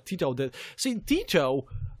that kind of Tito did. See, Tito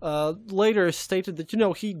later stated that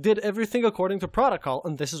he did everything according to protocol,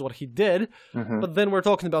 and this is what he did. Mm-hmm. But then we're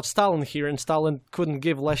talking about Stalin here, and Stalin couldn't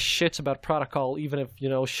give less shits about protocol, even if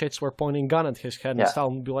shits were pointing gun at his head, and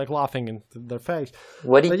Stalin would be like laughing in their face.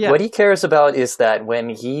 What he cares about is that when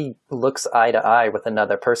he looks eye to eye with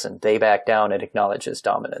another person, they back down and acknowledge his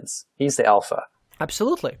dominance. He's the alpha.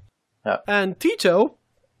 Absolutely. Yeah. And Tito,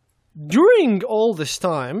 during all this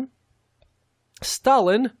time,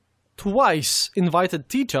 Stalin twice invited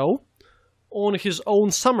Tito on his own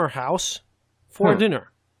summer house for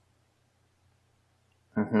dinner.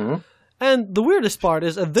 Mm-hmm. And the weirdest part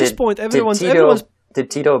is, at this point, Did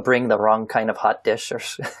Tito bring the wrong kind of hot dish or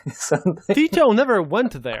something? Tito never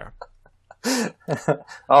went there.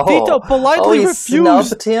 Tito politely refused. He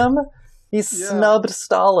snubbed him? He snubbed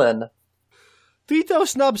Stalin. Tito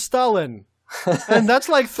snubbed Stalin. And that's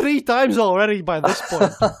like 3 times already by this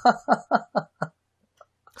point.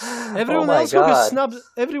 Everyone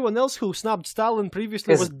else who snubbed Stalin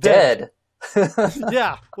previously was dead.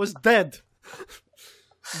 Was dead.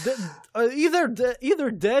 Either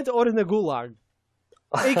dead or in a gulag.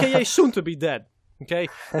 AKA soon to be dead. Okay?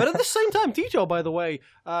 But at the same time, Tito, by the way,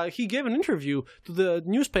 he gave an interview to the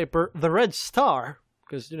newspaper The Red Star,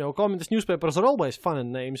 because, communist newspapers are always fun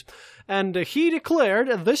in names, and he declared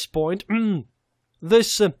at this point,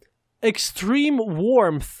 this extreme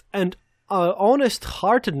warmth and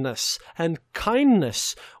honest-heartedness and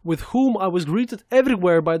kindness with whom I was greeted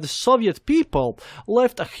everywhere by the Soviet people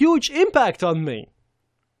left a huge impact on me.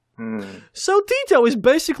 So Tito is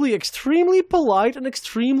basically extremely polite and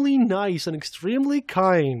extremely nice and extremely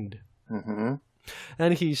kind. Mm-hmm.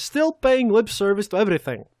 And he's still paying lip service to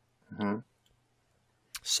everything. Mm-hmm.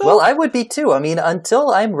 So, well, I would be too. I mean,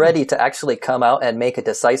 until I'm ready to actually come out and make a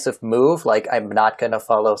decisive move, like I'm not going to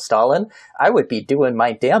follow Stalin, I would be doing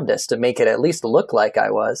my damnedest to make it at least look like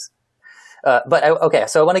I was. Okay,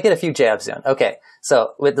 so I want to get a few jabs in. Okay,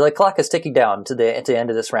 so the clock is ticking down to the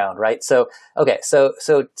end of this round, right? So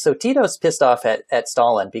Tito's pissed off at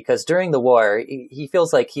Stalin because during the war, he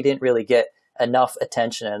feels like he didn't really get enough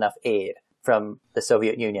attention and enough aid from the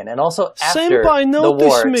Soviet Union, and also after the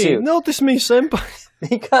war too. Notice me, senpai.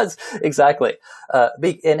 Because, exactly.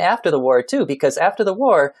 And after the war, too, because after the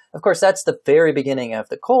war, of course, that's the very beginning of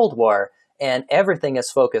the Cold War, and everything is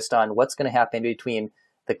focused on what's going to happen between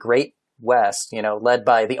the Great West, led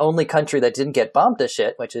by the only country that didn't get bombed to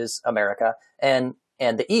shit, which is America, and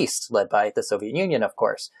the East, led by the Soviet Union, of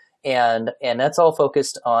course. And that's all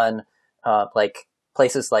focused on,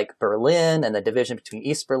 places like Berlin and the division between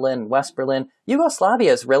East Berlin and West Berlin.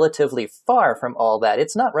 Yugoslavia is relatively far from all that.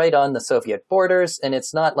 It's not right on the Soviet borders, and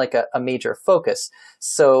it's not like a major focus.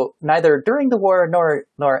 So neither during the war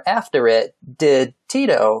nor after it did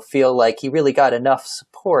Tito feel like he really got enough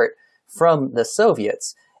support from the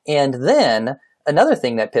Soviets. And then another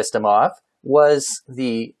thing that pissed him off was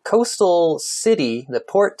the coastal city, the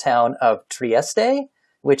port town of Trieste,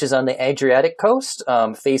 which is on the Adriatic coast,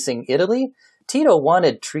 facing Italy. Tito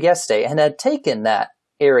wanted Trieste and had taken that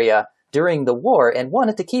area during the war and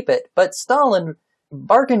wanted to keep it, but Stalin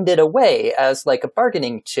bargained it away as like a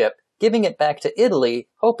bargaining chip, giving it back to Italy,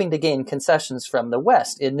 hoping to gain concessions from the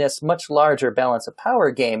West in this much larger balance of power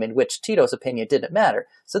game in which Tito's opinion didn't matter.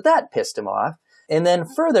 So that pissed him off. And then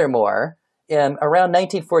furthermore, around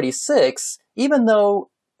 1946, even though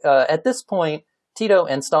at this point Tito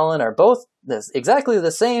and Stalin are both exactly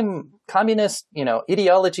the same communist,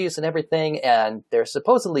 ideologies and everything, and they're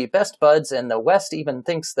supposedly best buds, and the West even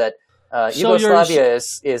thinks that Yugoslavia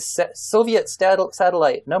is Soviet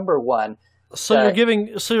satellite number 1. So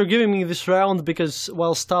you're giving me this round because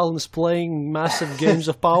while Stalin is playing massive games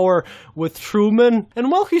of power with Truman,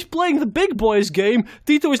 and while he's playing the big boys game,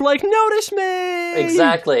 Tito is like, notice me.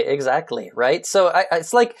 Exactly, right? So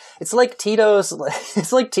it's like Tito's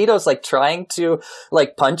like trying to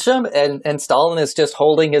like punch him, and Stalin is just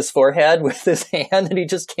holding his forehead with his hand, and he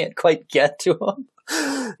just can't quite get to him.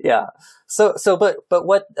 Yeah. But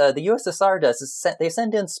what the USSR does is they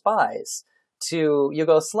send in spies to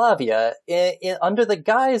Yugoslavia under the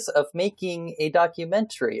guise of making a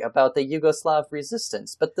documentary about the Yugoslav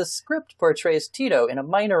resistance. But the script portrays Tito in a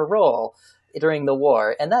minor role during the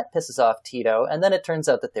war, and that pisses off Tito. And then it turns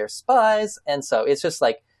out that they're spies, and so it's just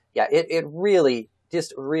like, yeah, it really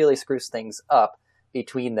screws things up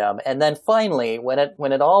between them. And then finally, when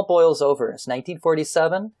it all boils over, it's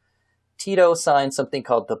 1947. Tito signed something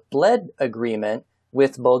called the Bled Agreement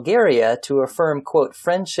with Bulgaria to affirm, quote,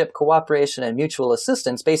 friendship, cooperation, and mutual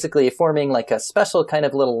assistance, basically forming like a special kind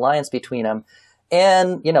of little alliance between them.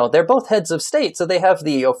 And, they're both heads of state, so they have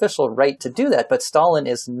the official right to do that, but Stalin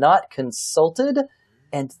is not consulted,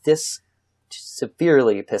 and this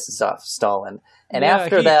severely pisses off Stalin. And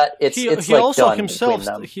after that, it's like done between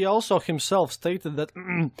them. He also himself stated that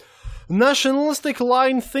nationalistic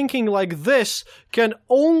line thinking like this can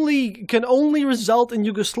only result in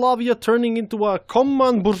Yugoslavia turning into a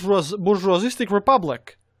common bourgeoisistic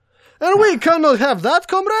republic. And we cannot have that,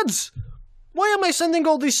 comrades! Why am I sending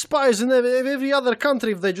all these spies in every other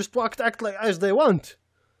country if they just act like as they want?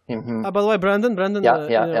 Mm-hmm. By the way, Brandon,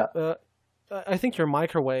 yeah. I think your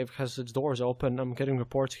microwave has its doors open. I'm getting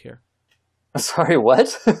reports here. Sorry,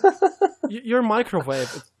 what? Your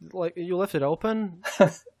microwave, like you left it open?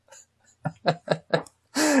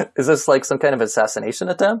 Is this like some kind of assassination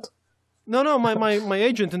attempt? No, my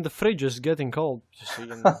agent in the fridge is getting cold. Just so you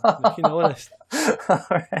noticed. All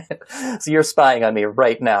right. So you're spying on me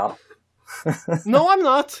right now. No, I'm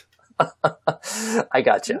not. I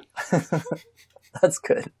got you. That's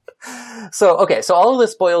good. So all of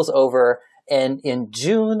this boils over, and in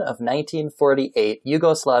June of 1948,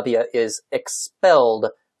 Yugoslavia is expelled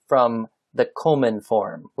from the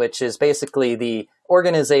Kominform, which is basically the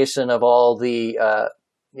organization of all the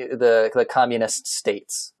communist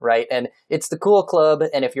states, right? And it's the cool club,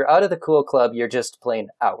 and if you're out of the cool club, you're just plain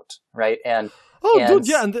out, right? Dude,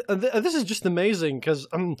 yeah, and this is just amazing, because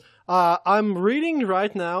I'm reading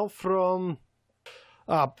right now from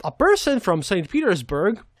a person from St.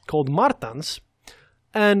 Petersburg called Martans,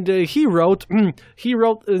 and he wrote in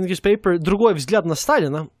his paper «Другой взгляд на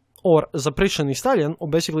Сталина», or «Запрещенный Stalin», or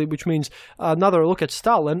basically, which means another look at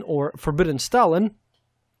Stalin, or Forbidden Stalin.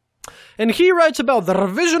 And he writes about the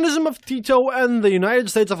revisionism of Tito and the United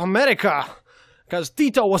States of America, because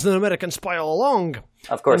Tito was an American spy all along.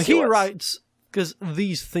 Of course, and he writes, because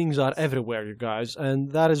these things are everywhere, you guys,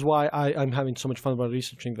 and that is why I'm having so much fun about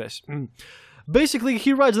researching this. Basically,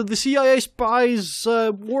 he writes that the CIA spies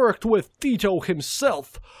worked with Tito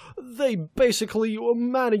himself. They basically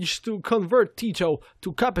managed to convert Tito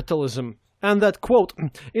to capitalism. And that, quote,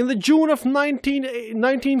 in the June of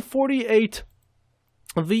 1948,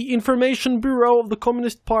 the Information Bureau of the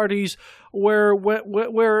Communist Parties, where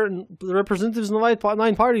the representatives of the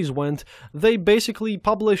 9 parties went, they basically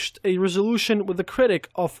published a resolution with a critic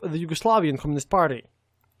of the Yugoslavian Communist Party.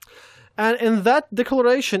 And in that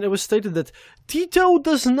declaration, it was stated that Tito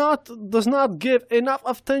does not give enough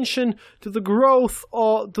attention to the growth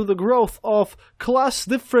of class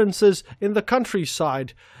differences in the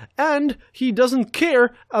countryside, and he doesn't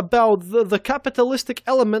care about the capitalistic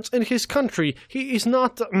elements in his country. He is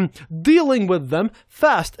not dealing with them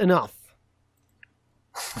fast enough.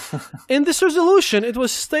 In this resolution, it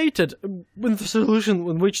was stated, in the resolution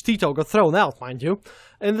in which Tito got thrown out, mind you,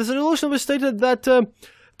 in this resolution was stated that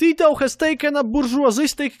Tito has taken a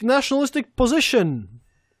bourgeoisistic, nationalistic position,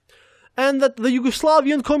 and that the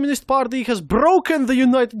Yugoslavian Communist Party has broken the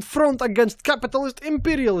united front against capitalist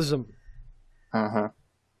imperialism. Uh-huh.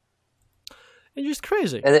 It's just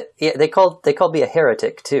crazy. And they called me a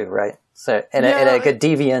heretic too, right? So and like a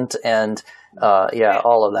deviant and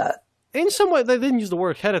all of that. In some way, they didn't use the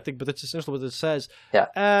word heretic, but that's essentially what it says. Yeah.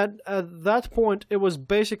 And at that point, it was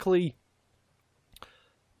basically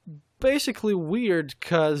weird,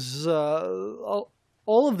 because all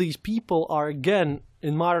of these people are, again,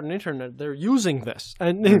 in modern internet, they're using this.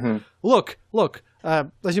 And look,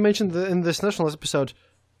 as you mentioned in this nationalist episode,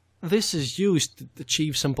 this is used to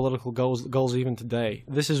achieve some political goals even today.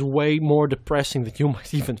 This is way more depressing than you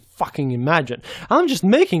might even fucking imagine. I'm just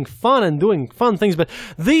making fun and doing fun things, but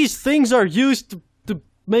these things are used to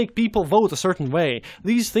make people vote a certain way.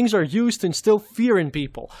 These things are used to instill fear in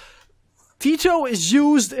people. Tito is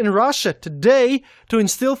used in Russia today to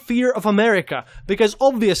instill fear of America, because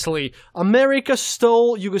obviously America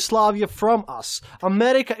stole Yugoslavia from us.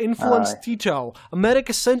 America influenced Tito.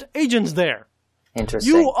 America sent agents there.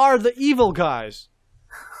 Interesting. You are the evil guys.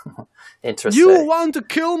 Interesting. You want to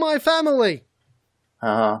kill my family.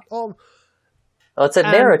 Uh-huh. Well, it's a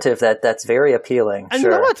narrative that's very appealing. And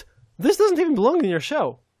sure. You know what? This doesn't even belong in your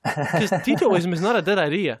show. Because Titoism is not a dead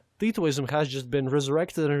idea. Titoism has just been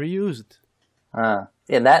resurrected and reused.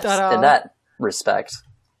 In that respect.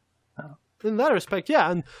 In that respect,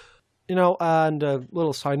 yeah. And And a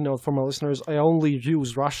little side note for my listeners, I only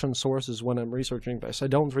use Russian sources when I'm researching this. I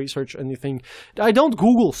don't research anything. I don't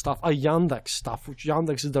Google stuff. I Yandex stuff, which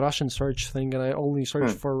Yandex is the Russian search thing, and I only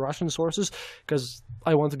search for Russian sources because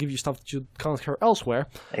I want to give you stuff that you can't hear elsewhere.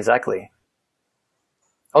 Exactly.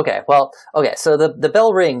 Okay, so the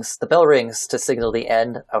bell rings to signal the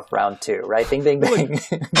end of round 2, right? Bing, bing, bing.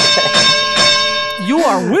 You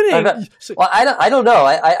are winning. Well, I don't know.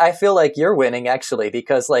 I feel like you're winning actually,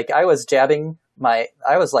 because like I was jabbing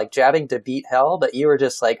to beat hell, but you were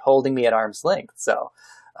just like holding me at arm's length. So,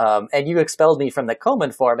 and you expelled me from the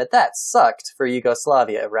Komen form, and that sucked for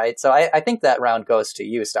Yugoslavia, right? So I think that round goes to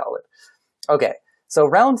you, Stalin. Okay, so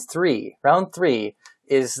round three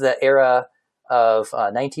is the era of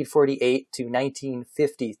 1948 to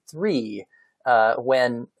 1953,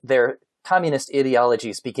 when their communist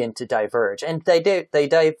ideologies begin to diverge. And they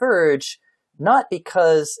diverge not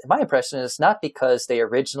because, my impression is not because they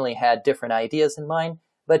originally had different ideas in mind,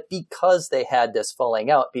 but because they had this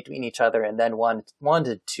falling out between each other and then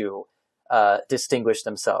wanted to distinguish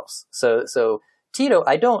themselves. So Tito,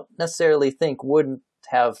 I don't necessarily think wouldn't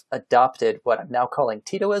have adopted what I'm now calling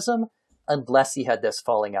Titoism unless he had this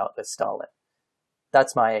falling out with Stalin.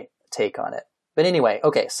 That's my take on it. But anyway,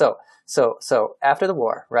 okay, so after the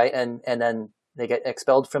war, right, and then they get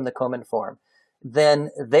expelled from the Komen form, then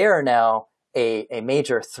they are now a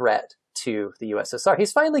major threat to the USSR.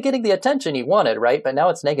 He's finally getting the attention he wanted, right? But now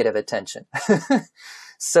it's negative attention.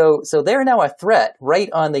 So they're now a threat right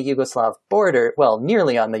on the Yugoslav border, well,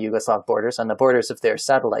 nearly on the Yugoslav borders, on the borders of their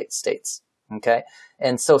satellite states, okay?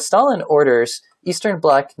 And so Stalin orders Eastern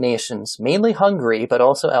Bloc nations, mainly Hungary, but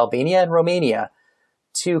also Albania and Romania,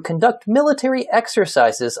 to conduct military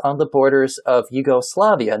exercises on the borders of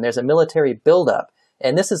Yugoslavia. And there's a military buildup.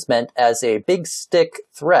 And this is meant as a big stick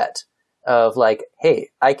threat of like, hey,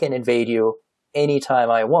 I can invade you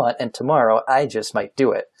anytime I want, and tomorrow I just might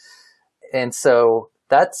do it. And so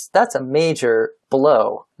that's a major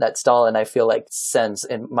blow that Stalin, I feel like, sends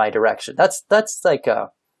in my direction. That's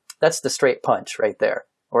the straight punch right there.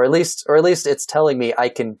 Or at least it's telling me I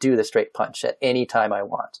can do the straight punch at any time I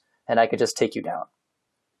want, and I can just take you down.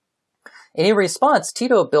 In response,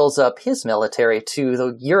 Tito builds up his military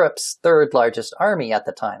to Europe's third largest army at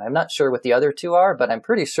the time. I'm not sure what the other two are, but I'm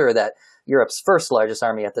pretty sure that Europe's first largest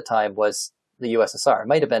army at the time was the USSR. It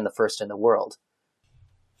might have been the first in the world.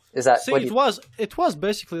 Is that? See, it was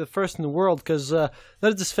basically the first in the world, because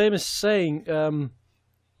there's this famous saying.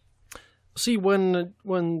 See, when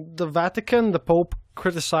the Vatican, the Pope,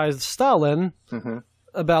 criticized Stalin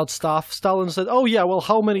about stuff, Stalin said, "Oh yeah, well,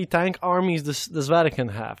 how many tank armies does Vatican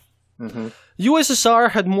have?" USSR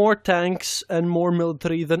had more tanks and more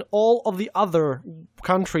military than all of the other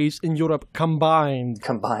countries in Europe combined.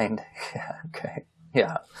 Yeah, okay.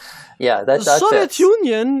 Yeah. That Soviet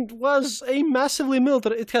Union was a massively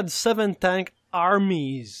military. It had 7 tank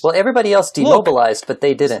armies. Well, everybody else demobilized, but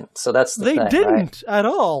they didn't. So that's the thing, They didn't right? at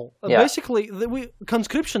all. Yeah. Basically,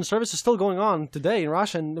 conscription service is still going on today in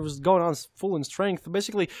Russia, and it was going on full in strength.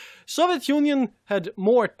 Basically, Soviet Union had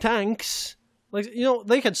more tanks.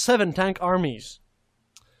 They had 7 tank armies.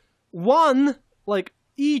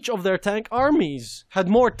 Each of their tank armies had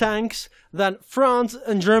more tanks than France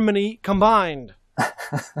and Germany combined.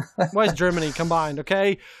 Why is Germany combined,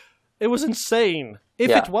 okay? It was insane.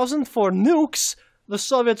 If it wasn't for nukes, the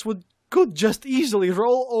Soviets could just easily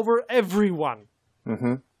roll over everyone.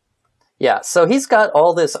 Mm-hmm. Yeah, so he's got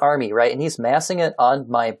all this army, right? And he's massing it on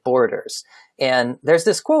my borders. And there's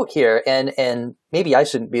this quote here, and maybe I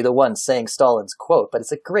shouldn't be the one saying Stalin's quote, but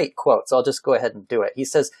it's a great quote, so I'll just go ahead and do it. He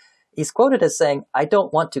says, he's quoted as saying, "I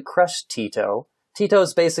don't want to crush Tito.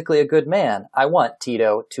 Tito's basically a good man. I want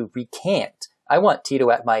Tito to recant. I want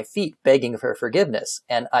Tito at my feet begging for forgiveness,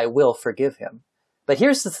 and I will forgive him." But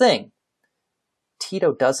here's the thing.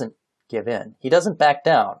 Tito doesn't give in. He doesn't back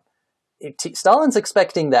down. Stalin's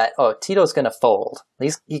expecting that, Tito's going to fold.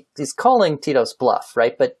 He's calling Tito's bluff,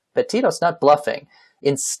 right? But Tito's not bluffing.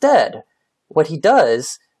 Instead, what he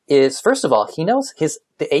does is, first of all, he knows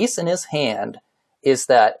the ace in his hand is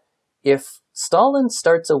that if Stalin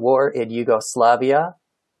starts a war in Yugoslavia,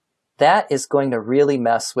 that is going to really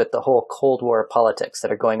mess with the whole Cold War politics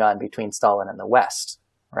that are going on between Stalin and the West,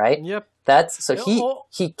 right? Yep.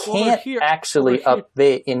 He can't actually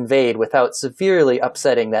invade without severely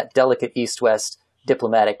upsetting that delicate East-West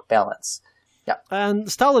diplomatic balance. Yeah.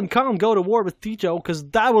 And Stalin can't go to war with Tito because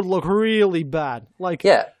that would look really bad.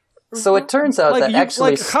 So it turns out that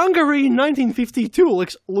actually... Hungary in 1952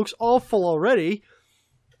 looks awful already,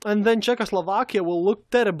 and then Czechoslovakia will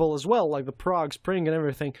look terrible as well, like the Prague Spring and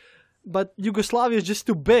everything. But Yugoslavia is just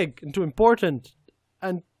too big and too important,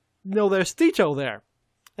 and there's Tito there.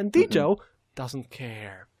 And Tito doesn't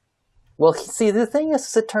care. Well, see, the thing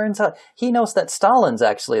is, it turns out he knows that Stalin's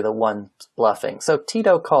actually the one bluffing. So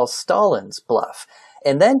Tito calls Stalin's bluff.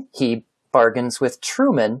 And then he bargains with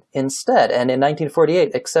Truman instead. And in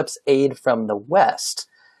 1948, accepts aid from the West.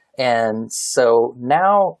 And so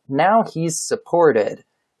now he's supported.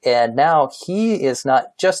 And now he is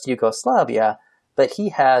not just Yugoslavia, but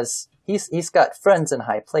he's got friends in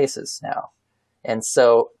high places now. And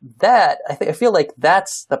so I feel like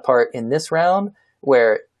that's the part in this round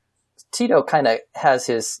where Tito kind of has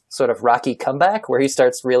his sort of rocky comeback where he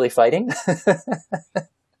starts really fighting.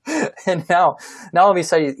 And now all of a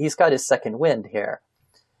sudden he's got his second wind here.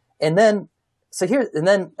 And then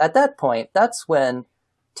at that point, that's when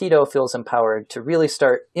Tito feels empowered to really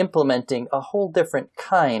start implementing a whole different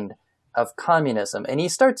kind of communism. And he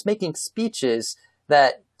starts making speeches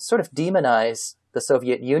that sort of demonize the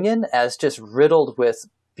Soviet Union as just riddled with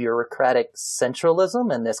bureaucratic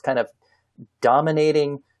centralism and this kind of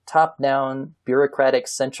dominating top-down bureaucratic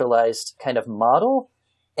centralized kind of model.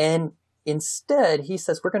 And instead, he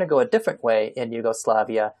says, we're going to go a different way in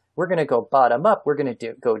Yugoslavia. We're going to go bottom up. We're going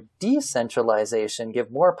to go decentralization,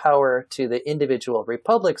 give more power to the individual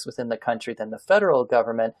republics within the country than the federal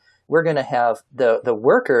government. We're going to have the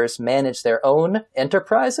workers manage their own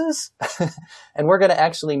enterprises, and we're going to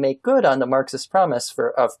actually make good on the Marxist promise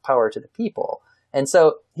of power to the people. And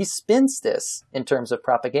so he spins this in terms of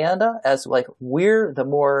propaganda as like, we're the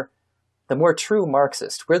more true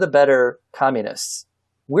Marxist. We're the better communists.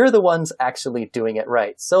 We're the ones actually doing it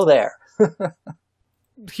right. So there.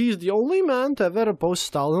 He's the only man to ever oppose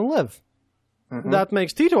Stalin live. Mm-hmm. That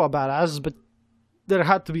makes Tito a badass, but there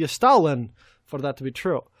had to be a Stalin for that to be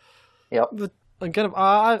true. Yep. But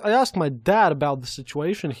I asked my dad about the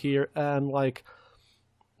situation here, and like,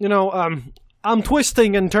 I'm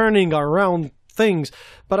twisting and turning around things,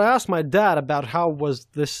 but I asked my dad about how was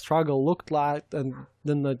this struggle looked like, and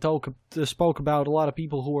then I spoke about a lot of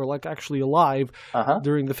people who were like actually alive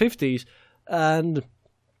during the 50s, and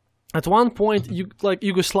at one point,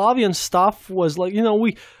 Yugoslavian stuff was like,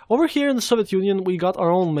 we over here in the Soviet Union, we got our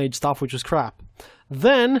own made stuff, which was crap.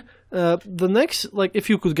 Then the next, if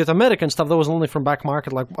you could get American stuff, that was only from back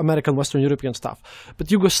market, like American, Western European stuff. But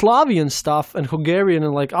Yugoslavian stuff and Hungarian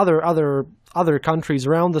and like other countries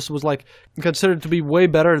around us was like considered to be way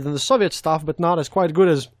better than the Soviet stuff, but not as quite good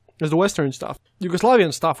as the Western stuff.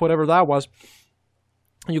 Yugoslavian stuff, whatever that was,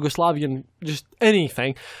 Yugoslavian, just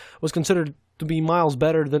anything, was considered to be miles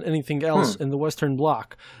better than anything else in the Western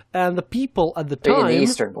Bloc. And the people at the time... In the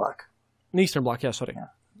Eastern Bloc. Eastern Bloc, yeah, sorry. Yeah.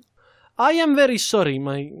 I am very sorry.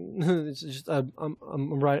 It's just,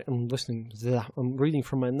 I'm listening. I'm reading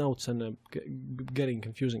from my notes and getting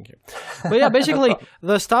confusing here. But yeah, basically,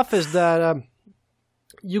 the stuff is that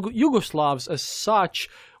Yugoslavs as such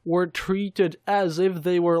were treated as if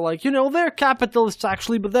they were like, they're capitalists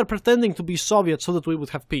actually, but they're pretending to be Soviet so that we would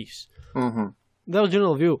have peace. Mm-hmm. That was the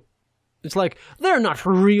general view. It's like, they're not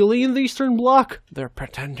really in the Eastern Bloc, they're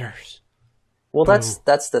pretenders. Well,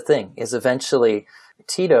 that's the thing, is eventually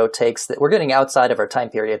Tito takes we're getting outside of our time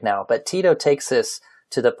period now, but Tito takes this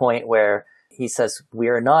to the point where he says,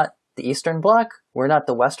 we're not the Eastern Bloc, we're not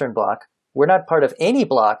the Western Bloc, we're not part of any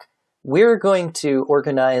bloc, we're going to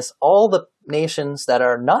organize all the nations that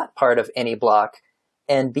are not part of any bloc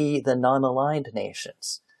and be the non-aligned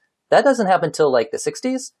nations. That doesn't happen till like the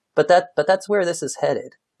 60s, but that's where this is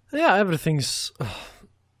headed. Yeah, everything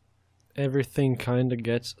kind of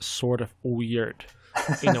gets sort of weird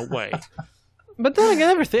in a way. But then again,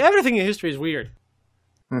 everything in history is weird.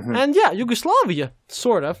 Mm-hmm. And yeah, Yugoslavia,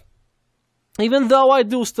 sort of. Even though I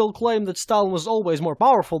do still claim that Stalin was always more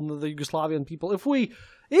powerful than the Yugoslavian people, if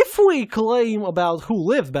we claim about who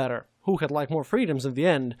lived better, who had like more freedoms in the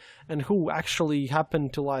end, and who actually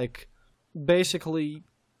happened to like basically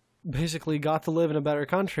got to live in a better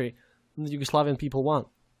country than the Yugoslavian people won.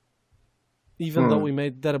 Even though we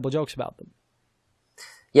made terrible jokes about them.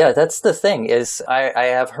 Yeah, that's the thing, is I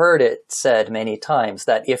have heard it said many times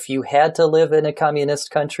that if you had to live in a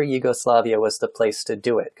communist country, Yugoslavia was the place to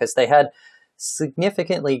do it, because they had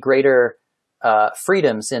significantly greater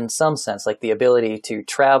freedoms in some sense, like the ability to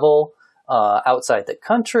travel outside the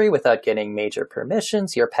country without getting major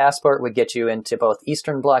permissions. Your passport would get you into both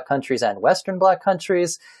Eastern Bloc countries and Western Bloc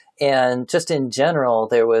countries. And just in general,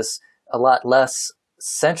 there was a lot less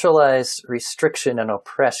centralized restriction and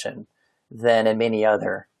oppression than in many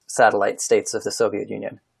other satellite states of the Soviet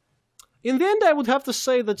Union. In the end, I would have to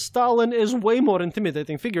say that Stalin is way more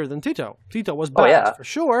intimidating figure than Tito. Tito was bad, for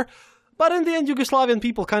sure, but in the end, Yugoslavian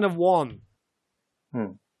people kind of won.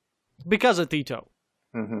 Because of Tito.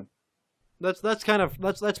 Mm-hmm.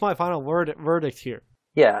 That's my final verdict here.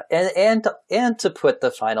 Yeah, and to put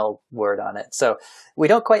the final word on it. So we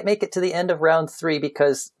don't quite make it to the end of round 3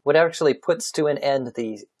 because what actually puts to an end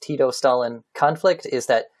the Tito-Stalin conflict is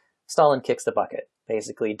that Stalin kicks the bucket.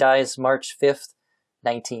 Basically dies March 5th,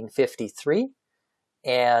 1953.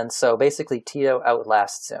 And so basically Tito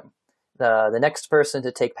outlasts him. The next person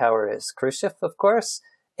to take power is Khrushchev, of course,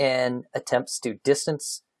 and attempts to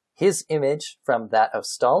distance his image from that of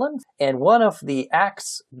Stalin. And one of the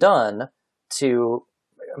acts done to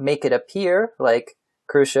make it appear like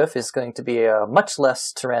Khrushchev is going to be a much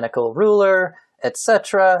less tyrannical ruler,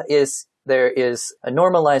 etc., is there is a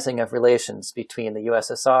normalizing of relations between the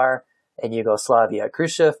USSR and Yugoslavia.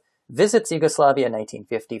 Khrushchev visits Yugoslavia in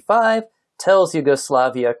 1955, tells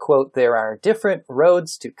Yugoslavia, quote, there are different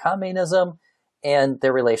roads to communism, and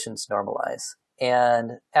their relations normalize.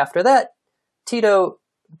 And after that, Tito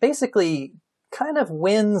basically kind of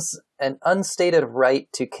wins an unstated right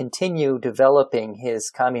to continue developing his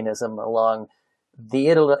communism along the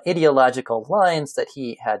ideological lines that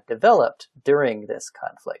he had developed during this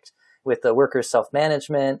conflict, with the workers'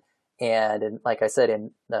 self-management. And like I said,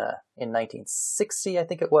 in 1960, I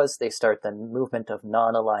think it was, they start the movement of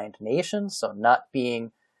non-aligned nations, so not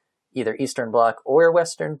being either Eastern Bloc or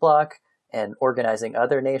Western Bloc, and organizing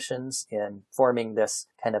other nations in forming this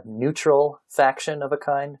kind of neutral faction of a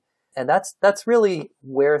kind. And that's really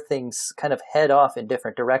where things kind of head off in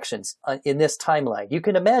different directions in this timeline. You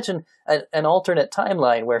can imagine an alternate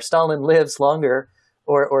timeline where Stalin lives longer,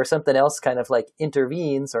 or something else kind of like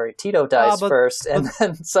intervenes, or Tito dies first, and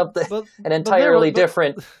then an entirely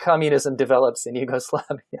different communism develops in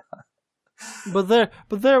Yugoslavia. But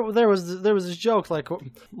there was this joke, like,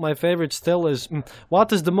 my favorite still is,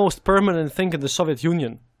 what is the most permanent thing in the Soviet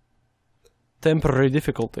Union? Temporary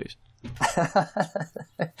difficulties.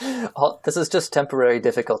 This is just temporary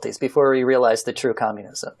difficulties before we realize the true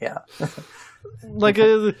communism. Yeah. like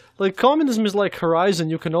communism is like horizon.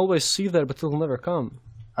 You can always see there, but it'll never come.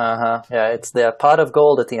 Yeah, it's the pot of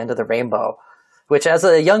gold at the end of the rainbow, which as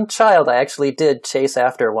a young child I actually did chase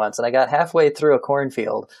after once, and I got halfway through a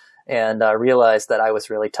cornfield and realized that I was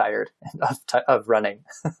really tired of running,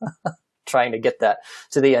 trying to get that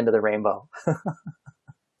to the end of the rainbow.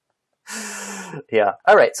 Yeah.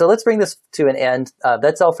 All right. So let's bring this to an end.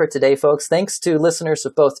 That's all for today, folks. Thanks to listeners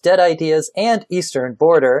of both Dead Ideas and Eastern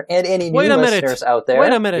Border, and any new listeners out there.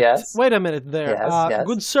 Wait a minute. Yes. Wait a minute there. Yes.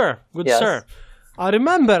 Good sir. Sir. I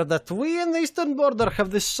remember that we in the Eastern Border have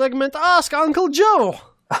this segment, Ask Uncle Joe.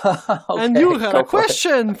 Okay, and you had a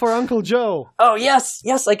question for Uncle Joe. Oh, yes.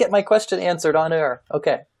 Yes, I get my question answered on air.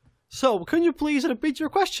 Okay. So, can you please repeat your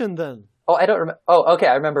question then? Oh, I don't remember. Oh, okay.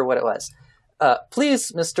 I remember what it was.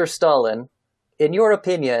 Please, Mr. Stalin, in your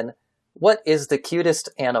opinion, what is the cutest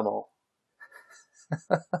animal?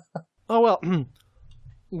 Oh, well,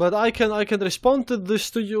 but I can respond to this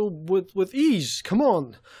to you with ease. Come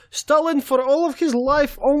on. Stalin, for all of his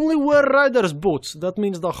life, only wear rider's boots. That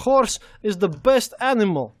means the horse is the best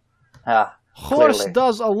animal. Horse clearly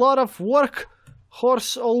does a lot of work.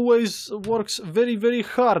 Horse always works very, very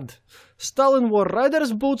hard. Stalin wore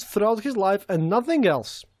rider's boots throughout his life and nothing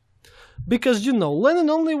else. Because,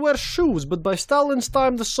 Lenin only wears shoes, but by Stalin's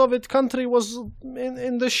time the Soviet country was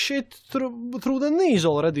in the shit through the knees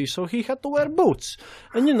already, so he had to wear boots.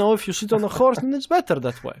 And if you sit on a horse, then it's better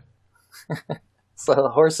that way. So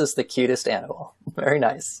the horse is the cutest animal. Very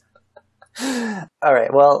nice. All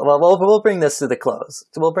right, well, we'll bring this to the close.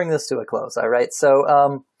 We'll bring this to a close, all right?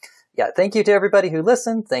 So, thank you to everybody who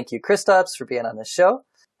listened. Thank you, Kristaps, for being on this show.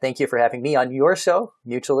 Thank you for having me on your show,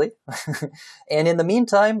 mutually. And in the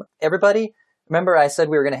meantime, everybody, remember I said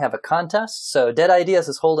we were going to have a contest. So Dead Ideas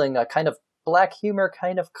is holding a kind of black humor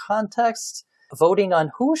kind of contest, voting on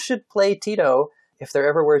who should play Tito if there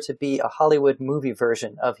ever were to be a Hollywood movie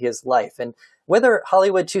version of his life. And whether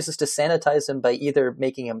Hollywood chooses to sanitize him by either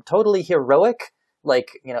making him totally heroic,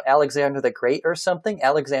 like, Alexander the Great or something.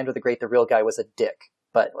 Alexander the Great, the real guy, was a dick.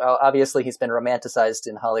 But obviously he's been romanticized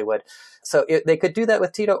in Hollywood. So they could do that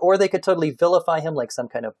with Tito, or they could totally vilify him like some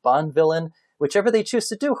kind of Bond villain. Whichever they choose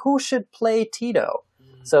to do, who should play Tito?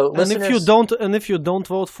 So listeners, if you don't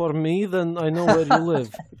vote for me, then I know where you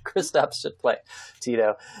live. Kristaps should play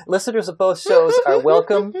Tito. Listeners of both shows are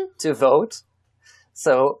welcome to vote.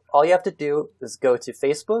 So all you have to do is go to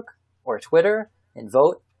Facebook or Twitter and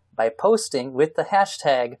vote by posting with the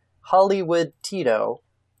hashtag HollywoodTito.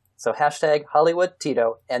 So hashtag Hollywood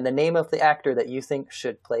Tito, and the name of the actor that you think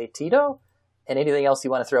should play Tito, and anything else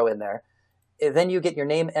you want to throw in there. Then you get your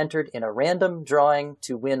name entered in a random drawing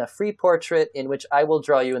to win a free portrait in which I will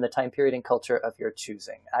draw you in the time period and culture of your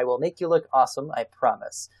choosing. I will make you look awesome, I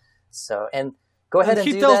promise. So, and go ahead and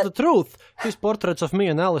do that. He tells the truth. His portraits of me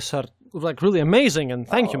and Alice are like really amazing, and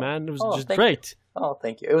thank you, man. It was just great. Oh,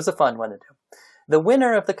 thank you. It was a fun one to do. The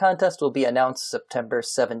winner of the contest will be announced September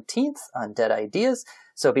 17th on Dead Ideas,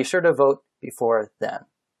 so be sure to vote before then.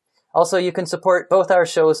 Also, you can support both our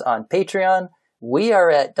shows on Patreon. We are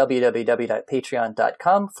at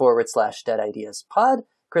www.patreon.com/deadideaspod.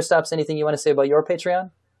 Kristaps, anything you want to say about your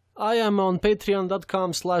Patreon? I am on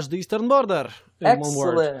patreon.com/the Eastern Border.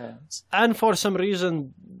 Excellent. And for some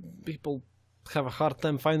reason, people have a hard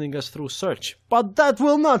time finding us through search. But that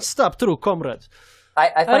will not stop, true comrades.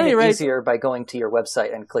 I find it easier by going to your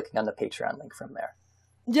website and clicking on the Patreon link from there.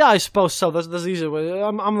 Yeah, I suppose so. That's the easier way.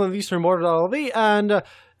 I'm on easternborder.lv, and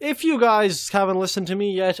if you guys haven't listened to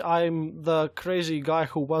me yet, I'm the crazy guy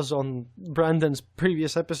who was on Brandon's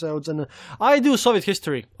previous episodes, and I do Soviet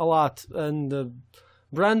history a lot, and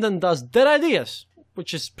Brandon does Dead Ideas,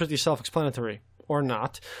 which is pretty self-explanatory, or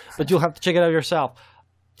not, but you'll have to check it out yourself.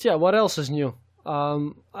 Yeah, what else is new?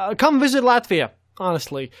 Come visit Latvia,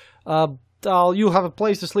 honestly. You'll have a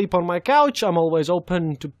place to sleep on my couch. I'm always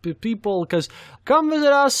open to people, because come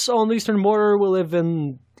visit us on the Eastern Border. We live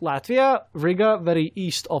in Latvia, Riga, very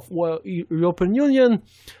east of European Union.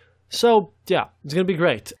 So, yeah, it's going to be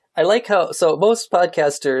great. I like how, so most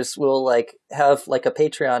podcasters will have a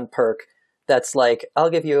Patreon perk that's like, I'll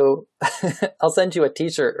send you a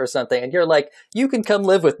t-shirt or something, and you're like, you can come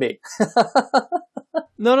live with me.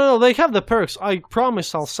 No, they have the perks. I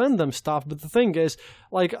promise I'll send them stuff, but the thing is,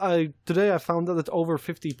 today I found out that over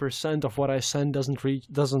 50% of what I send doesn't reach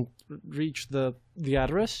the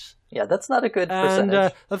address. Yeah, that's not a good percentage.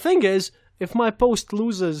 And the thing is, if my post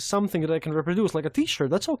loses something that I can reproduce, like a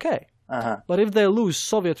t-shirt, that's okay. Uh-huh. But if they lose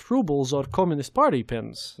Soviet rubles or Communist Party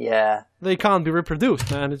pins, yeah, they can't be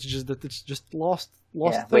reproduced, man. It's just lost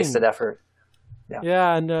thing. Wasted effort.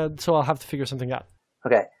 Yeah, and so I'll have to figure something out.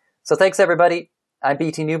 Okay, so thanks everybody. I'm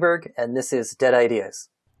BT Newberg, and this is Dead Ideas.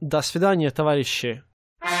 До свидания, товарищи.